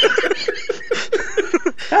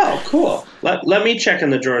 Oh, cool. Let me check in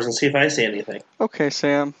the drawers and see if I see anything. Okay,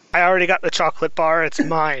 Sam. I already got the chocolate bar. It's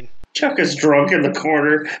mine. Chuck is drunk in the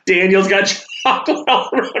corner. Daniel's got chocolate all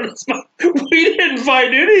around his mouth. We didn't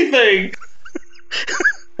find anything.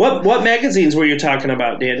 What magazines were you talking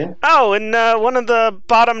about, Daniel? Oh, in one of the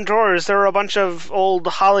bottom drawers, there were a bunch of old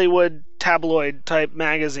Hollywood tabloid type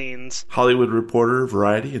magazines. Hollywood Reporter,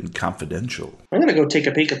 Variety, and Confidential. I'm going to go take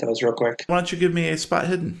a peek at those real quick. Why don't you give me a spot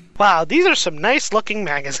hidden? Wow, these are some nice looking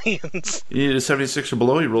magazines. You need a 76 or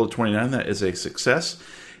below. You roll a 29. That is a success.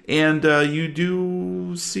 And you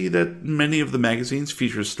do see that many of the magazines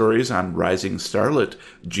feature stories on rising starlet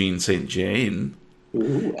Jean St. Jane.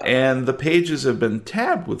 Ooh. And the pages have been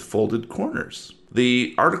tabbed with folded corners.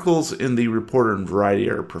 The articles in the Reporter and Variety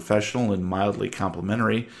are professional and mildly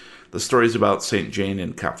complimentary. The stories about St. Jane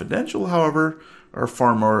and Confidential, however, are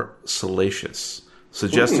far more salacious,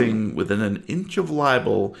 suggesting within an inch of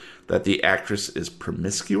libel that the actress is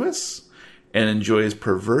promiscuous and enjoys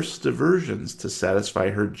perverse diversions to satisfy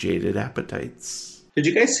her jaded appetites. Did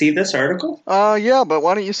you guys see this article? Yeah, but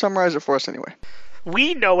why don't you summarize it for us anyway?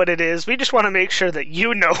 We know what it is. We just want to make sure that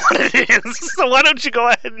you know what it is. So why don't you go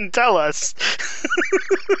ahead and tell us?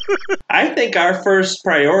 I think our first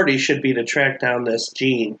priority should be to track down this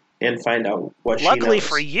Jean and find out what she knows. Luckily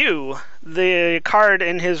for you, the card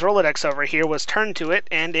in his Rolodex over here was turned to it,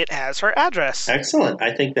 and it has her address. Excellent.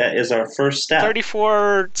 I think that is our first step.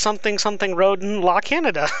 34 something something road in La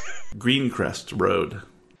Canada. Greencrest Road.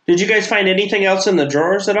 Did you guys find anything else in the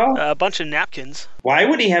drawers at all? A bunch of napkins. Why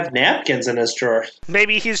would he have napkins in his drawer?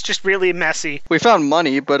 Maybe he's just really messy. We found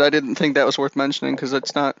money, but I didn't think that was worth mentioning because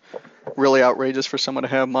it's not really outrageous for someone to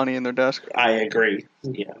have money in their desk. I agree.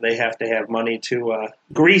 Yeah, they have to have money to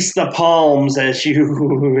grease the palms, as you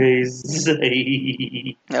always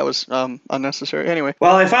say. That was unnecessary. Anyway,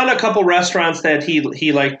 Well, I found a couple restaurants that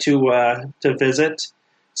he liked to visit,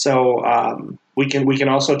 so we can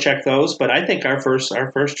also check those. But I think our first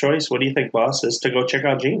choice, what do you think, boss, is to go check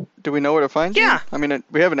out Jean. do we know where to find you? Yeah. I mean,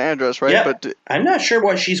 we have an address, right? Yeah. But I'm not sure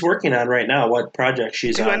what she's working on right now, what project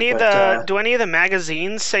she's Do on. any of the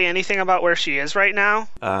magazines say anything about where she is right now?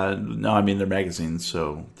 No, I mean, they're magazines,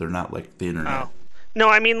 so they're not like the internet. Oh. No,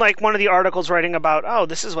 I mean like one of the articles writing about, oh,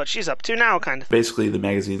 this is what she's up to now, kind of. Basically, the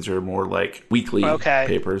magazines are more like weekly Okay.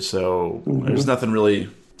 papers, so there's nothing really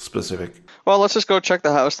specific. well, let's just go check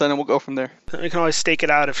the house then, and we'll go from there. We can always stake it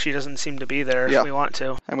out if she doesn't seem to be there Yeah. if we want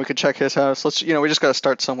to. And we could check his house. We just got to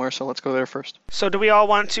start somewhere, so let's go there first. So do we all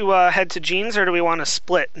want to head to Jean's, or do we want to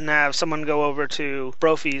split and have someone go over to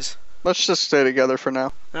Brophy's? Let's just stay together for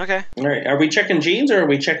now. Okay. All right, are we checking Jean's or are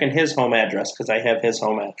we checking his home address? Because I have his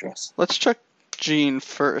home address. Let's check Jean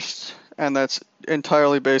first, and that's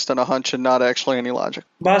entirely based on a hunch and not actually any logic.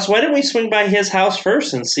 Boss, why don't we swing by his house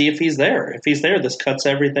first and see if he's there? If he's there, this cuts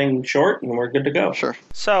everything short and we're good to go. Sure.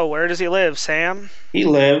 So where does he live, Sam? He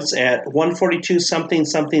lives at 142 something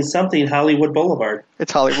something something Hollywood Boulevard.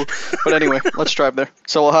 It's Hollywood. But anyway, let's drive there.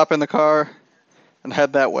 So we'll hop in the car and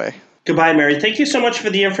head that way. Goodbye, Mary. Thank you so much for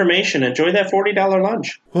the information. Enjoy that $40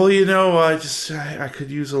 lunch. Well, I could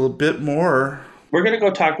use a little bit more. We're going to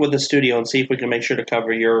go talk with the studio and see if we can make sure to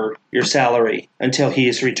cover your salary until he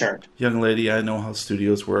is returned. Young lady, I know how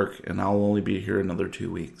studios work, and I'll only be here another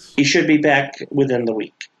 2 weeks. He should be back within the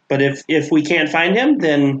week. But if we can't find him,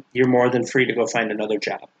 then you're more than free to go find another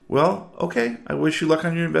job. Well, okay. I wish you luck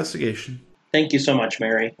on your investigation. Thank you so much,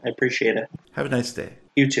 Mary. I appreciate it. Have a nice day.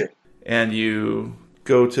 You too. And you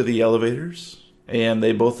go to the elevators, and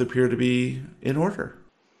they both appear to be in order.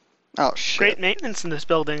 Oh, shit. Great maintenance in this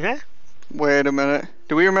building, eh? Wait a minute.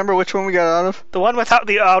 Do we remember which one we got out of? The one without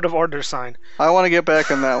the out of order sign. I want to get back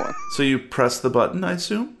on that one. So you press the button, I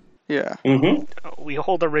assume? Yeah. Mm-hmm. We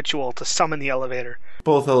hold a ritual to summon the elevator.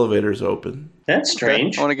 Both elevators open. That's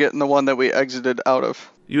strange. I want to get in the one that we exited out of.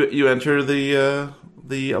 You enter the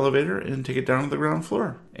elevator and take it down to the ground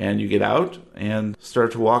floor. And you get out and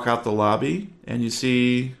start to walk out the lobby, and you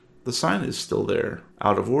see the sign is still there,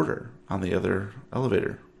 out of order, on the other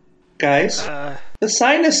elevator. Guys, the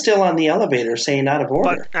sign is still on the elevator saying out of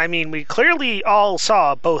order. But, I mean, we clearly all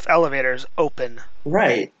saw both elevators open.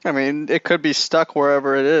 Right. I mean, it could be stuck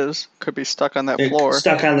wherever it is. Could be stuck on that floor.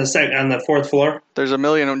 Stuck on the fourth floor? There's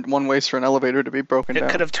 1,000,001 ways for an elevator to be broken It down.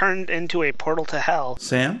 could have turned into a portal to hell.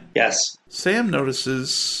 Sam? Yes. Sam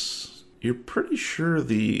notices you're pretty sure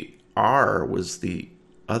the R was the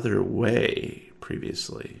other way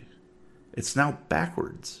previously. It's now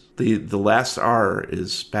backwards. The last R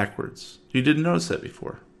is backwards. You didn't notice that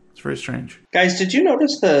before. It's very strange. Guys, did you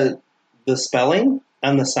notice the spelling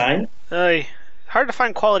on the sign? Hard to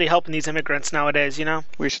find quality help in these immigrants nowadays, you know?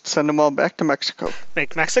 We should send them all back to Mexico.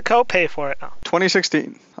 Make Mexico pay for it. Oh.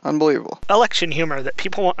 2016. Unbelievable. Election humor that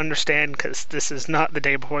people won't understand because this is not the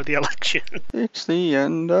day before the election. It's the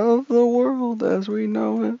end of the world as we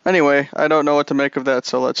know it. Anyway, I don't know what to make of that,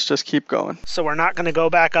 so let's just keep going. So we're not going to go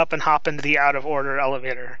back up and hop into the out-of-order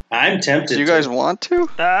elevator. I'm tempted Do you guys want to?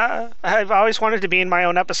 I've always wanted to be in my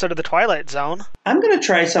own episode of The Twilight Zone. I'm going to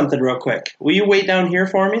try something real quick. Will you wait down here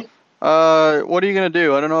for me? What are you going to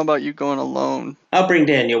do? I don't know about you going alone. I'll bring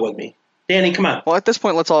Daniel with me. Danny, come on. Well, at this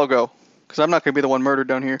point, let's all go. Because I'm not going to be the one murdered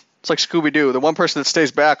down here. It's like Scooby-Doo. The one person that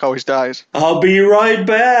stays back always dies. I'll be right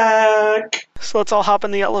back. So let's all hop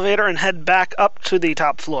in the elevator and head back up to the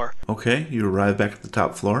top floor. Okay, you arrive back at the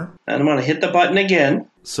top floor. And I'm going to hit the button again.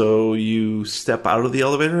 So you step out of the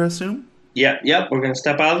elevator, I assume? Yep. We're going to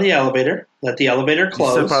step out of the elevator. Let the elevator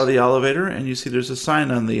close. You step out of the elevator, and you see there's a sign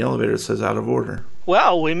on the elevator that says out of order.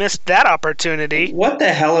 Well, we missed that opportunity. What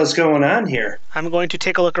the hell is going on here? I'm going to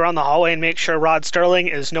take a look around the hallway and make sure Rod Sterling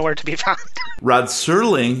is nowhere to be found. Rod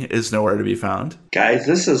Serling is nowhere to be found. Guys,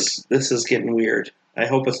 this is getting weird. I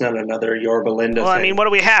hope it's not another Yorba Linda Well, thing. I mean, what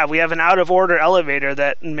do we have? We have an out-of-order elevator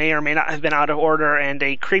that may or may not have been out of order and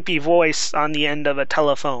a creepy voice on the end of a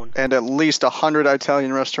telephone. And at least 100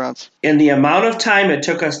 Italian restaurants. In the amount of time it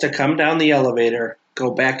took us to come down the elevator,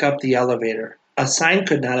 go back up the elevator, a sign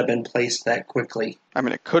could not have been placed that quickly. I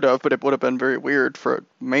mean, it could have, but it would have been very weird for a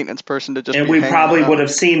maintenance person to just And be we hanging probably around. would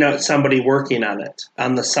have seen somebody working on it,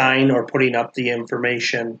 on the sign or putting up the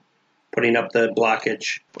information, putting up the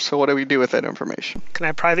blockage. So what do we do with that information? Can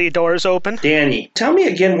I pry the doors open? Danny, tell me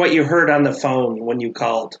again what you heard on the phone when you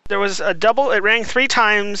called. There was it rang 3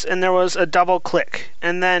 times, and there was a double click.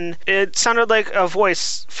 And then it sounded like a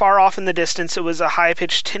voice far off in the distance. It was a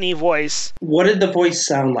high-pitched, tinny voice. What did the voice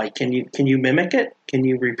sound like? Can you mimic it? Can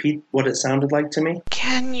you repeat what it sounded like to me?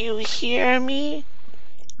 Can you hear me?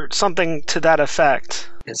 Or something to that effect.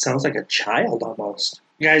 It sounds like a child almost.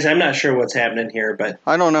 Guys, I'm not sure what's happening here, but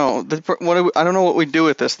I don't know. I don't know what we do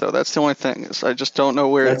with this, though. That's the only thing. Is I just don't know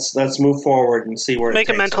where. let's move forward and see where it Make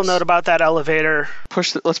a takes mental us. note about that elevator.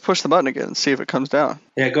 Let's push the button again and see if it comes down.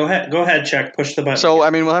 Yeah, go ahead, check. Push the button. So,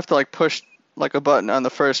 I mean, we'll have to, push, a button on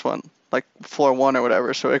the first one, like floor 1 or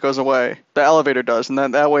whatever, so it goes away. The elevator does, and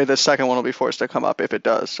then that way the second one will be forced to come up if it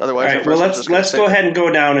does. All Otherwise, right, the well, first one's just gonna let's stay. go ahead and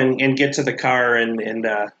go down and get to the car and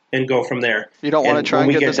go from there. You don't want to And try when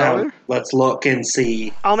and we get this down, elevator? let's look and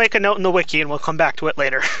see. I'll make a note in the wiki, and we'll come back to it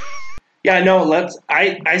later. Yeah, no,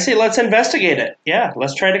 I say let's investigate it. Yeah,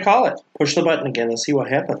 let's try to call it. Push the button again and see what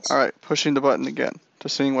happens. All right, pushing the button again to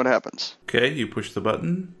seeing what happens. Okay, you push the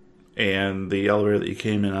button, and the elevator that you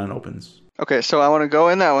came in on opens. Okay, so I want to go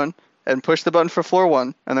in that one and push the button for floor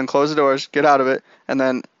 1, and then close the doors, get out of it, and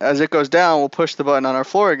then as it goes down, we'll push the button on our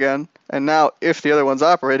floor again, and now if the other one's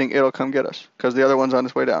operating, it'll come get us, because the other one's on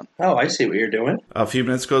its way down. Oh, I see what you're doing. A few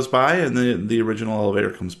minutes goes by, and the original elevator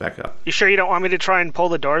comes back up. You sure you don't want me to try and pull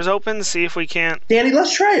the doors open, see if we can't? Danny,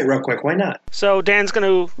 let's try it real quick. Why not? So Dan's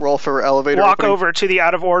going to Roll for elevator walk opening. over to the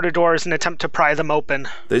out-of-order doors and attempt to pry them open.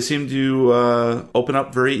 They seem to open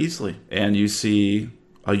up very easily, and you see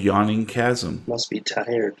a yawning chasm, Must be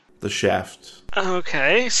tired. the shaft.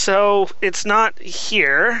 Okay, so it's not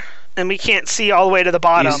here, and we can't see all the way to the Do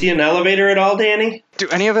bottom. you see an elevator at all, Danny? Do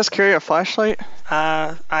any of us carry a flashlight?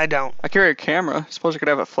 I don't. I carry a camera. I suppose I could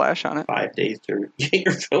have a flash on it. 5 days to get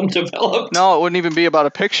your film developed. No, it wouldn't even be about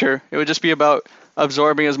a picture. It would just be about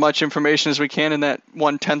absorbing as much information as we can in that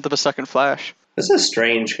 1/10 of a second flash. This is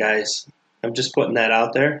strange, guys. I'm just putting that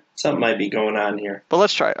out there. Something might be going on here. But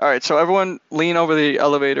let's try it. All right, so everyone lean over the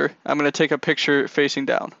elevator. I'm going to take a picture facing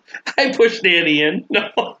down. I pushed Danny in. No,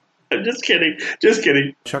 I'm just kidding. Just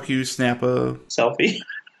kidding. Chuck, you snap a... Selfie.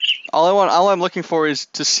 All I'm looking for is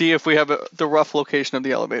to see if we have the rough location of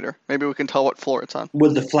the elevator. Maybe we can tell what floor it's on.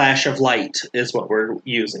 With the flash of light is what we're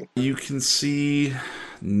using. You can see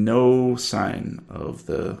no sign of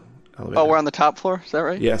the elevator. Oh, we're on the top floor? Is that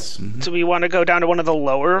right? Yes. Mhm. Do we want to go down to one of the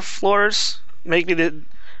lower floors? Maybe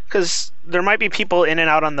because there might be people in and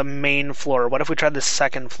out on the main floor. What if we tried the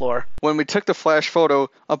second floor? When we took the flash photo,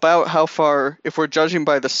 about how far, if we're judging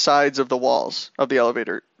by the sides of the walls of the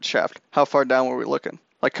elevator shaft, how far down were we looking?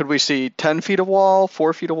 Like, could we see 10 feet of wall,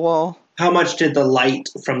 4 feet of wall? How much did the light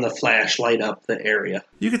from the flash light up the area?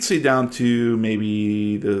 You could see down to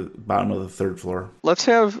maybe the bottom of the 3rd floor. Let's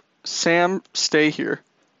have Sam stay here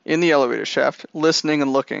in the elevator shaft, listening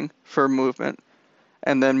and looking for movement.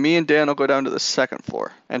 And then me and Dan will go down to the 2nd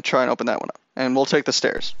floor and try and open that one up. And we'll take the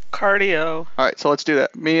stairs. Cardio. All right, so let's do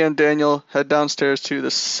that. Me and Daniel head downstairs to the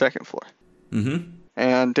 2nd floor. Mm-hmm.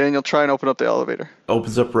 And Daniel, try and open up the elevator.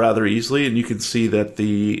 Opens up rather easily, and you can see that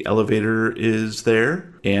the elevator is there,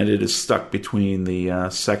 and it is stuck between the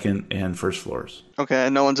 2nd and 1st floors. Okay,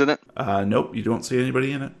 and no one's in it? Nope, you don't see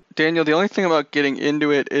anybody in it. Daniel, the only thing about getting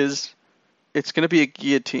into it is it's going to be a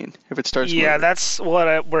guillotine if it starts Yeah, moving. that's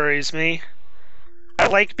what worries me. I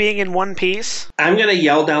like being in one piece. I'm going to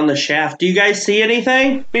yell down the shaft. Do you guys see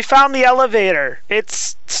anything? We found the elevator.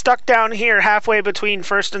 It's stuck down here halfway between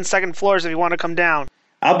 1st and 2nd floors if you want to come down.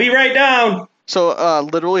 I'll be right down. So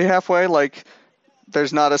literally halfway, like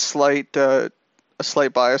there's not a slight a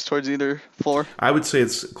slight bias towards either floor. I would say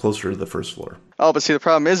it's closer to the first floor. Oh, but see, the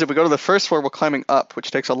problem is if we go to the first floor, we're climbing up, which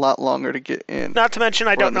takes a lot longer to get in. Not to mention,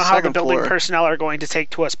 I We're don't on know the how the second building floor. personnel are going to take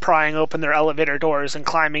to us prying open their elevator doors and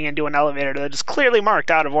climbing into an elevator that is clearly marked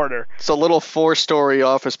out of order. It's a little 4-story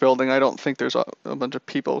office building. I don't think there's a bunch of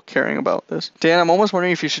people caring about this. Dan, I'm almost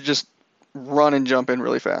wondering if you should just run and jump in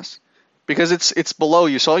really fast. Because it's below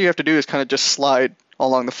you, so all you have to do is kind of just slide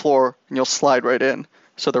along the floor, and you'll slide right in.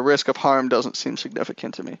 So the risk of harm doesn't seem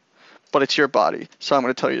significant to me. But it's your body, so I'm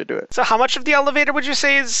going to tell you to do it. So how much of the elevator would you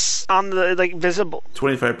say is on the, visible?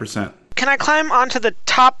 25%. Can I climb onto the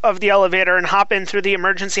top of the elevator and hop in through the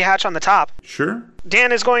emergency hatch on the top? Sure.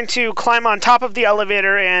 Dan is going to climb on top of the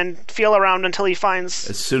elevator and feel around until he finds...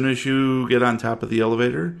 As soon as you get on top of the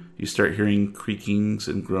elevator, you start hearing creakings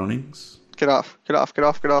and groanings. Get off.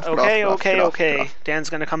 Okay. Dan's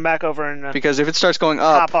going to come back over and... Because if it starts going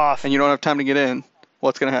up Hop off. and you don't have time to get in,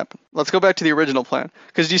 what's going to happen? Let's go back to the original plan.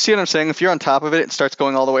 Because do you see what I'm saying? If you're on top of it and starts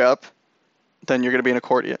going all the way up, then you're going to be an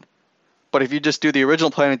accordion. But if you just do the original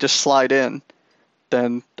plan and just slide in,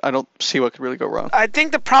 then I don't see what could really go wrong. I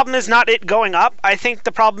think the problem is not it going up. I think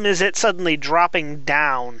the problem is it suddenly dropping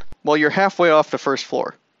down. Well, you're halfway off the first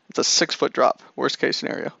floor. It's a 6-foot drop, worst case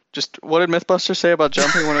scenario. Just what did Mythbusters say about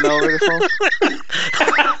jumping when an elevator falls?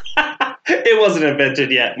 It wasn't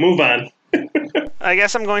invented yet. Move on. I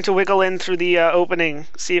guess I'm going to wiggle in through the opening,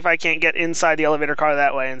 see if I can't get inside the elevator car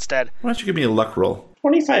that way instead. Why don't you give me a luck roll?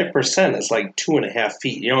 25% is like 2.5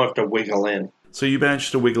 feet. You don't have to wiggle in. So you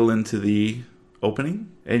managed to wiggle into the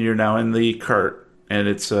opening, and you're now in the cart, and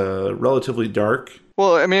it's relatively dark.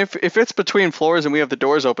 Well, I mean, if it's between floors and we have the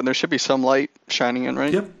doors open, there should be some light shining in,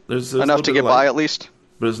 right? Yep, there's Enough to get by at least.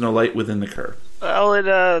 But there's no light within the car. Well,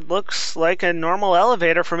 it looks like a normal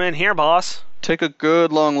elevator from in here, boss. Take a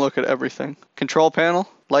good long look at everything. Control panel,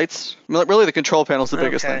 lights. Really, the control panel is the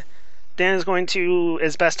biggest thing. Dan is going to,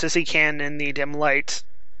 as best as he can in the dim light,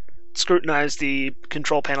 scrutinize the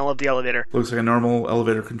control panel of the elevator. Looks like a normal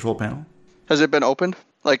elevator control panel. Has it been opened?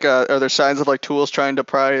 Like, are there signs of like tools trying to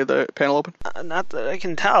pry the panel open? Not that I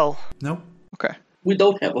can tell. Nope. Okay. We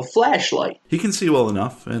don't have a flashlight. He can see well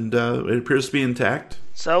enough, and it appears to be intact.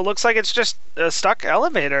 So it looks like it's just a stuck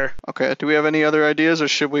elevator. Okay. Do we have any other ideas, or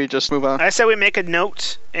should we just move on? I say we make a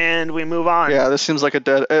note and we move on. Yeah, this seems like a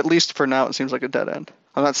dead. At least for now, it seems like a dead end.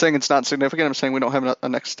 I'm not saying it's not significant. I'm saying we don't have a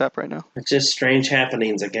next step right now. It's just strange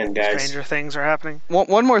happenings again, guys. Stranger things are happening.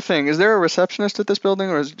 One more thing. Is there a receptionist at this building,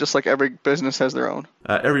 or is it just like every business has their own?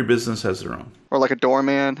 Every business has their own. Or like a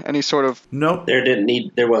doorman? Any sort of... Nope.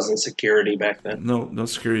 There wasn't security back then. No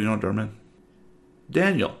security, no doorman.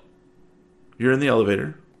 Daniel, you're in the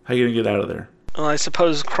elevator. How are you going to get out of there? Well, I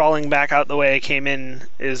suppose crawling back out the way I came in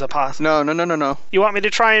is a possibility. No. You want me to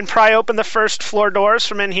try and pry open the first floor doors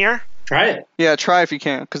from in here? Try it. Yeah, try if you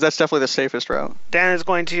can, because that's definitely the safest route. Dan is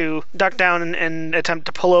going to duck down and attempt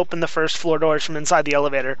to pull open the first floor doors from inside the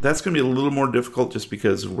elevator. That's going to be a little more difficult just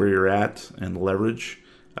because of where you're at and leverage.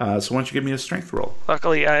 So why don't you give me a strength roll?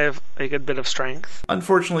 Luckily, I have a good bit of strength.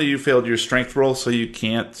 Unfortunately, you failed your strength roll, so you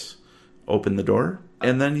can't open the door.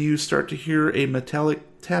 And then you start to hear a metallic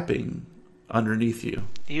tapping underneath you.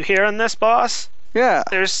 You hearing this, boss? Yeah.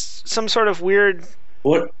 There's some sort of weird...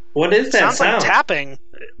 What is that sounds sound? like tapping.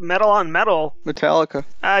 Metal on metal. Metallica.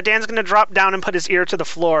 Dan's going to drop down and put his ear to the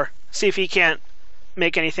floor. See if he can't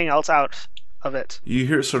make anything else out of it. You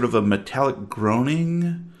hear sort of a metallic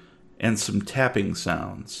groaning and some tapping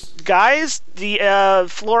sounds. Guys, the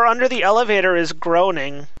floor under the elevator is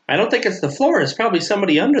groaning. I don't think it's the floor. It's probably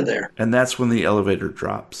somebody under there. And that's when the elevator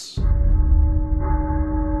drops.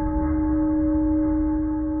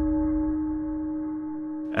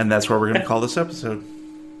 And that's where we're going to call this episode.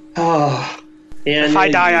 Oh, yeah. If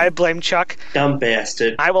I die, I blame Chuck. Dumb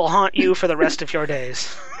bastard. I will haunt you for the rest of your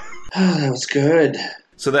days. Oh, that was good.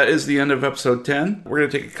 So that is the end of episode 10. We're going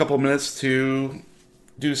to take a couple minutes to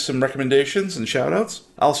do some recommendations and shout-outs.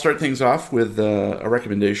 I'll start things off with a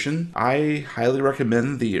recommendation. I highly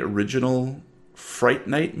recommend the original Fright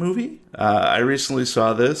Night movie. I recently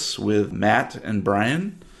saw this with Matt and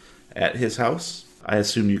Brian at his house. I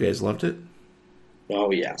assume you guys loved it. Oh,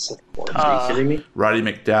 yes, of course. Are you kidding me? Roddy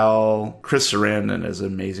McDowell, Chris Sarandon as an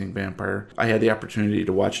amazing vampire. I had the opportunity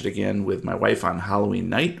to watch it again with my wife on Halloween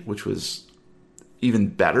night, which was even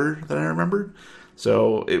better than I remembered.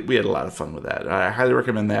 So we had a lot of fun with that. I highly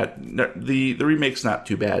recommend that. The remake's not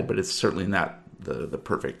too bad, but it's certainly not the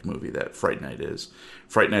perfect movie that Fright Night is.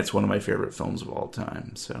 Fright Night's one of my favorite films of all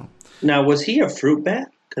time. So now, was he a fruit bat?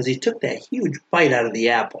 Because he took that huge bite out of the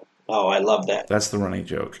apple. Oh, I love that. That's the running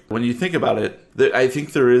joke. When you think about it, I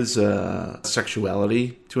think there is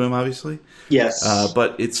sexuality to him, obviously. Yes.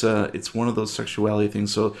 But it's one of those sexuality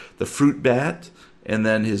things. So the fruit bat and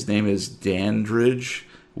then his name is Dandridge,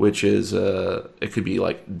 which is it could be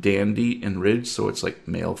like dandy and ridge, so it's like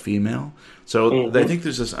male female. So I think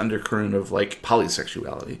there's this undercurrent of like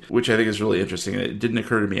polysexuality, which I think is really interesting. And it didn't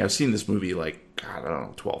occur to me. I've seen this movie like, I don't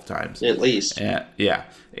know, 12 times at least. And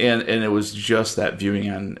it was just that viewing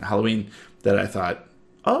on Halloween that I thought,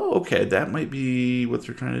 oh, okay, that might be what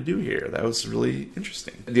they're trying to do here. That was really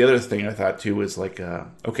interesting. The other thing I thought too was like,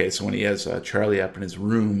 okay, so when he has Charlie up in his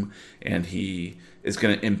room and he is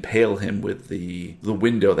going to impale him with the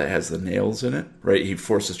window that has the nails in it, right? He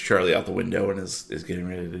forces Charlie out the window and is getting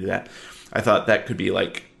ready to do that. I thought that could be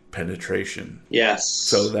like penetration. Yes.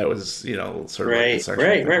 So that was, sort of right, like the sexual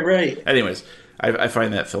thing. Right. Anyways, I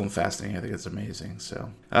find that film fascinating. I think it's amazing. So,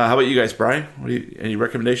 how about you guys, Brian? Any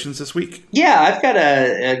recommendations this week? Yeah, I've got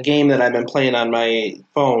a game that I've been playing on my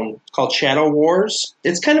phone called Shadow Wars.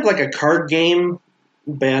 It's kind of like a card game,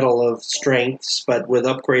 battle of strengths, but with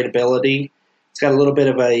upgradability. It's got a little bit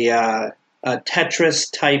of a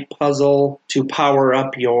Tetris-type puzzle to power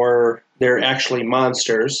up they're actually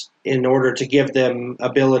monsters in order to give them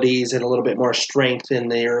abilities and a little bit more strength in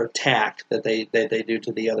their attack that they do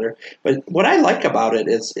to the other. But what I like about it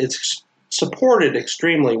is it's supported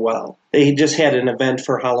extremely well. They just had an event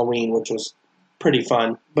for Halloween, which was pretty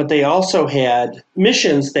fun. But they also had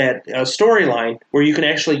missions a storyline where you can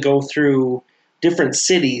actually go through different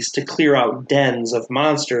cities to clear out dens of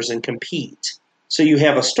monsters and compete. So you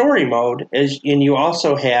have a story mode, and you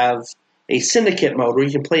also have a syndicate mode where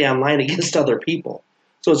you can play online against other people.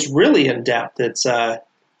 So it's really in-depth. It's a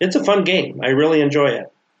fun game. I really enjoy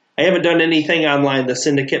it. I haven't done anything online, the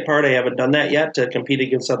syndicate part. I haven't done that yet to compete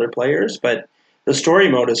against other players, but the story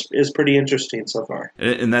mode is pretty interesting so far.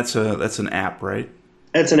 And that's an app, right?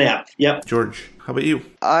 It's an app, yep. George, how about you?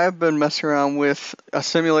 I've been messing around with a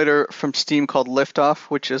simulator from Steam called Liftoff,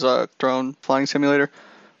 which is a drone flying simulator.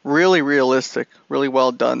 Really realistic, really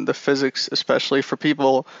well done. The physics, especially for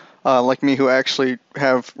people like me who actually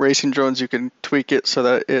have racing drones, you can tweak it so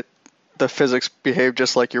that the physics behave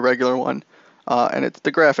just like your regular one. And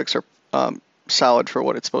the graphics are solid for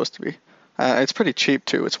what it's supposed to be. It's pretty cheap,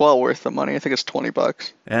 too. It's well worth the money. I think it's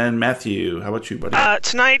 $20. And Matthew, how about you, buddy?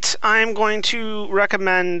 Tonight, I'm going to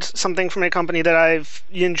recommend something from a company that I've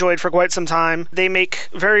enjoyed for quite some time. They make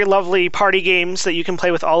very lovely party games that you can play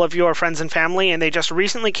with all of your friends and family, and they just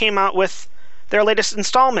recently came out with their latest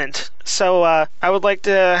installment. So I would like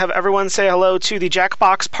to have everyone say hello to the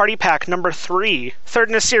Jackbox Party Pack number 3. Third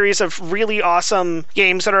in a series of really awesome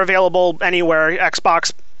games that are available anywhere,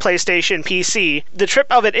 Xbox, PlayStation, PC. The trip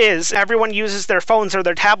of it is everyone uses their phones or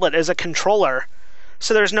their tablet as a controller.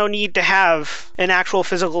 So there's no need to have an actual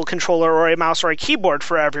physical controller or a mouse or a keyboard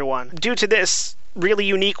for everyone. Due to this really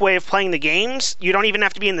unique way of playing the games, you don't even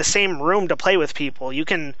have to be in the same room to play with people. You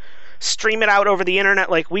can stream it out over the internet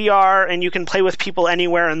like we are, and you can play with people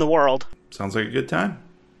anywhere in the world. Sounds like a good time.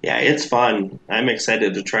 Yeah, it's fun. I'm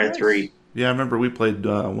excited to try 3. Yeah, I remember we played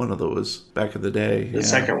one of those back in the day. The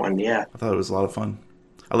second one, yeah. I thought it was a lot of fun.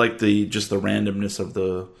 I like the randomness of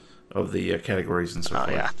the categories and so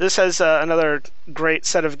forth. Yeah, this has another great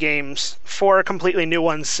set of games. 4 completely new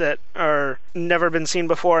ones that are never been seen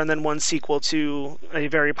before, and then one sequel to a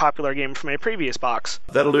very popular game from a previous box.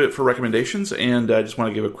 That'll do it for recommendations, and I just want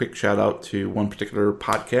to give a quick shout out to one particular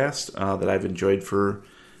podcast that I've enjoyed for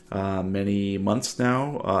many months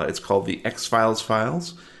now. It's called the X-Files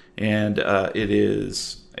Files, and it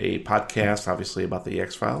is a podcast, obviously, about the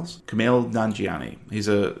X-Files. Kumail Nanjiani. He's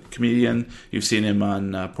a comedian. You've seen him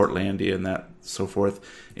on Portlandia and that so forth.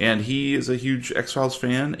 And he is a huge X-Files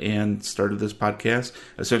fan and started this podcast.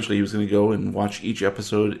 Essentially, he was going to go and watch each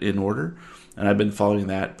episode in order. And I've been following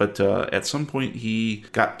that. But at some point, he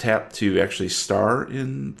got tapped to actually star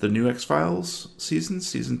in the new X-Files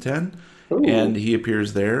season 10. Ooh. And he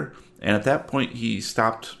appears there. And at that point, he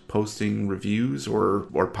stopped posting reviews or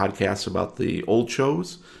podcasts about the old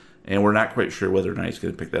shows. And we're not quite sure whether or not he's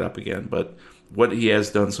going to pick that up again. But what he has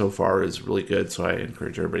done so far is really good. So I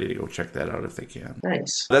encourage everybody to go check that out if they can.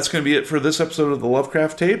 Nice. That's going to be it for this episode of the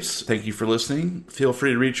Lovecraft Tapes. Thank you for listening. Feel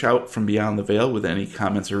free to reach out from beyond the veil with any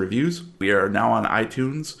comments or reviews. We are now on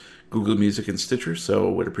iTunes, Google Music, and Stitcher. So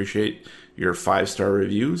would appreciate your 5-star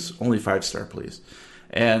reviews. Only 5-star, please.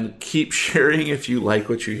 And keep sharing if you like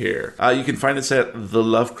what you hear. You can find us at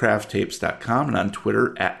thelovecrafttapes.com and on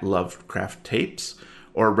Twitter at lovecrafttapes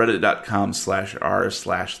or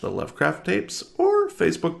reddit.com/r/thelovecrafttapes or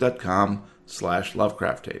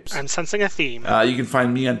facebook.com/lovecrafttapes. I'm sensing a theme. You can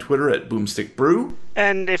find me on Twitter at boomstickbrew.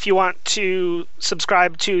 And if you want to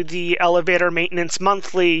subscribe to the Elevator Maintenance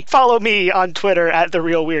Monthly, follow me on Twitter at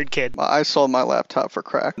TheRealWeirdKid. I sold my laptop for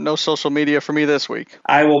crack. No social media for me this week.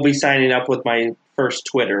 I will be signing up with my first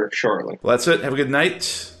Twitter shortly. Well, that's it. Have a good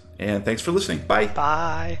night, and thanks for listening. Bye.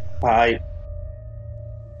 Bye. Bye.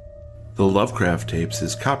 The Lovecraft Tapes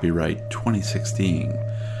is copyright 2016.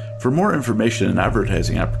 For more information and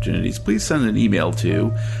advertising opportunities, please send an email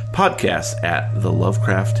to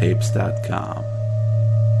podcast@thelovecrafttapes.com.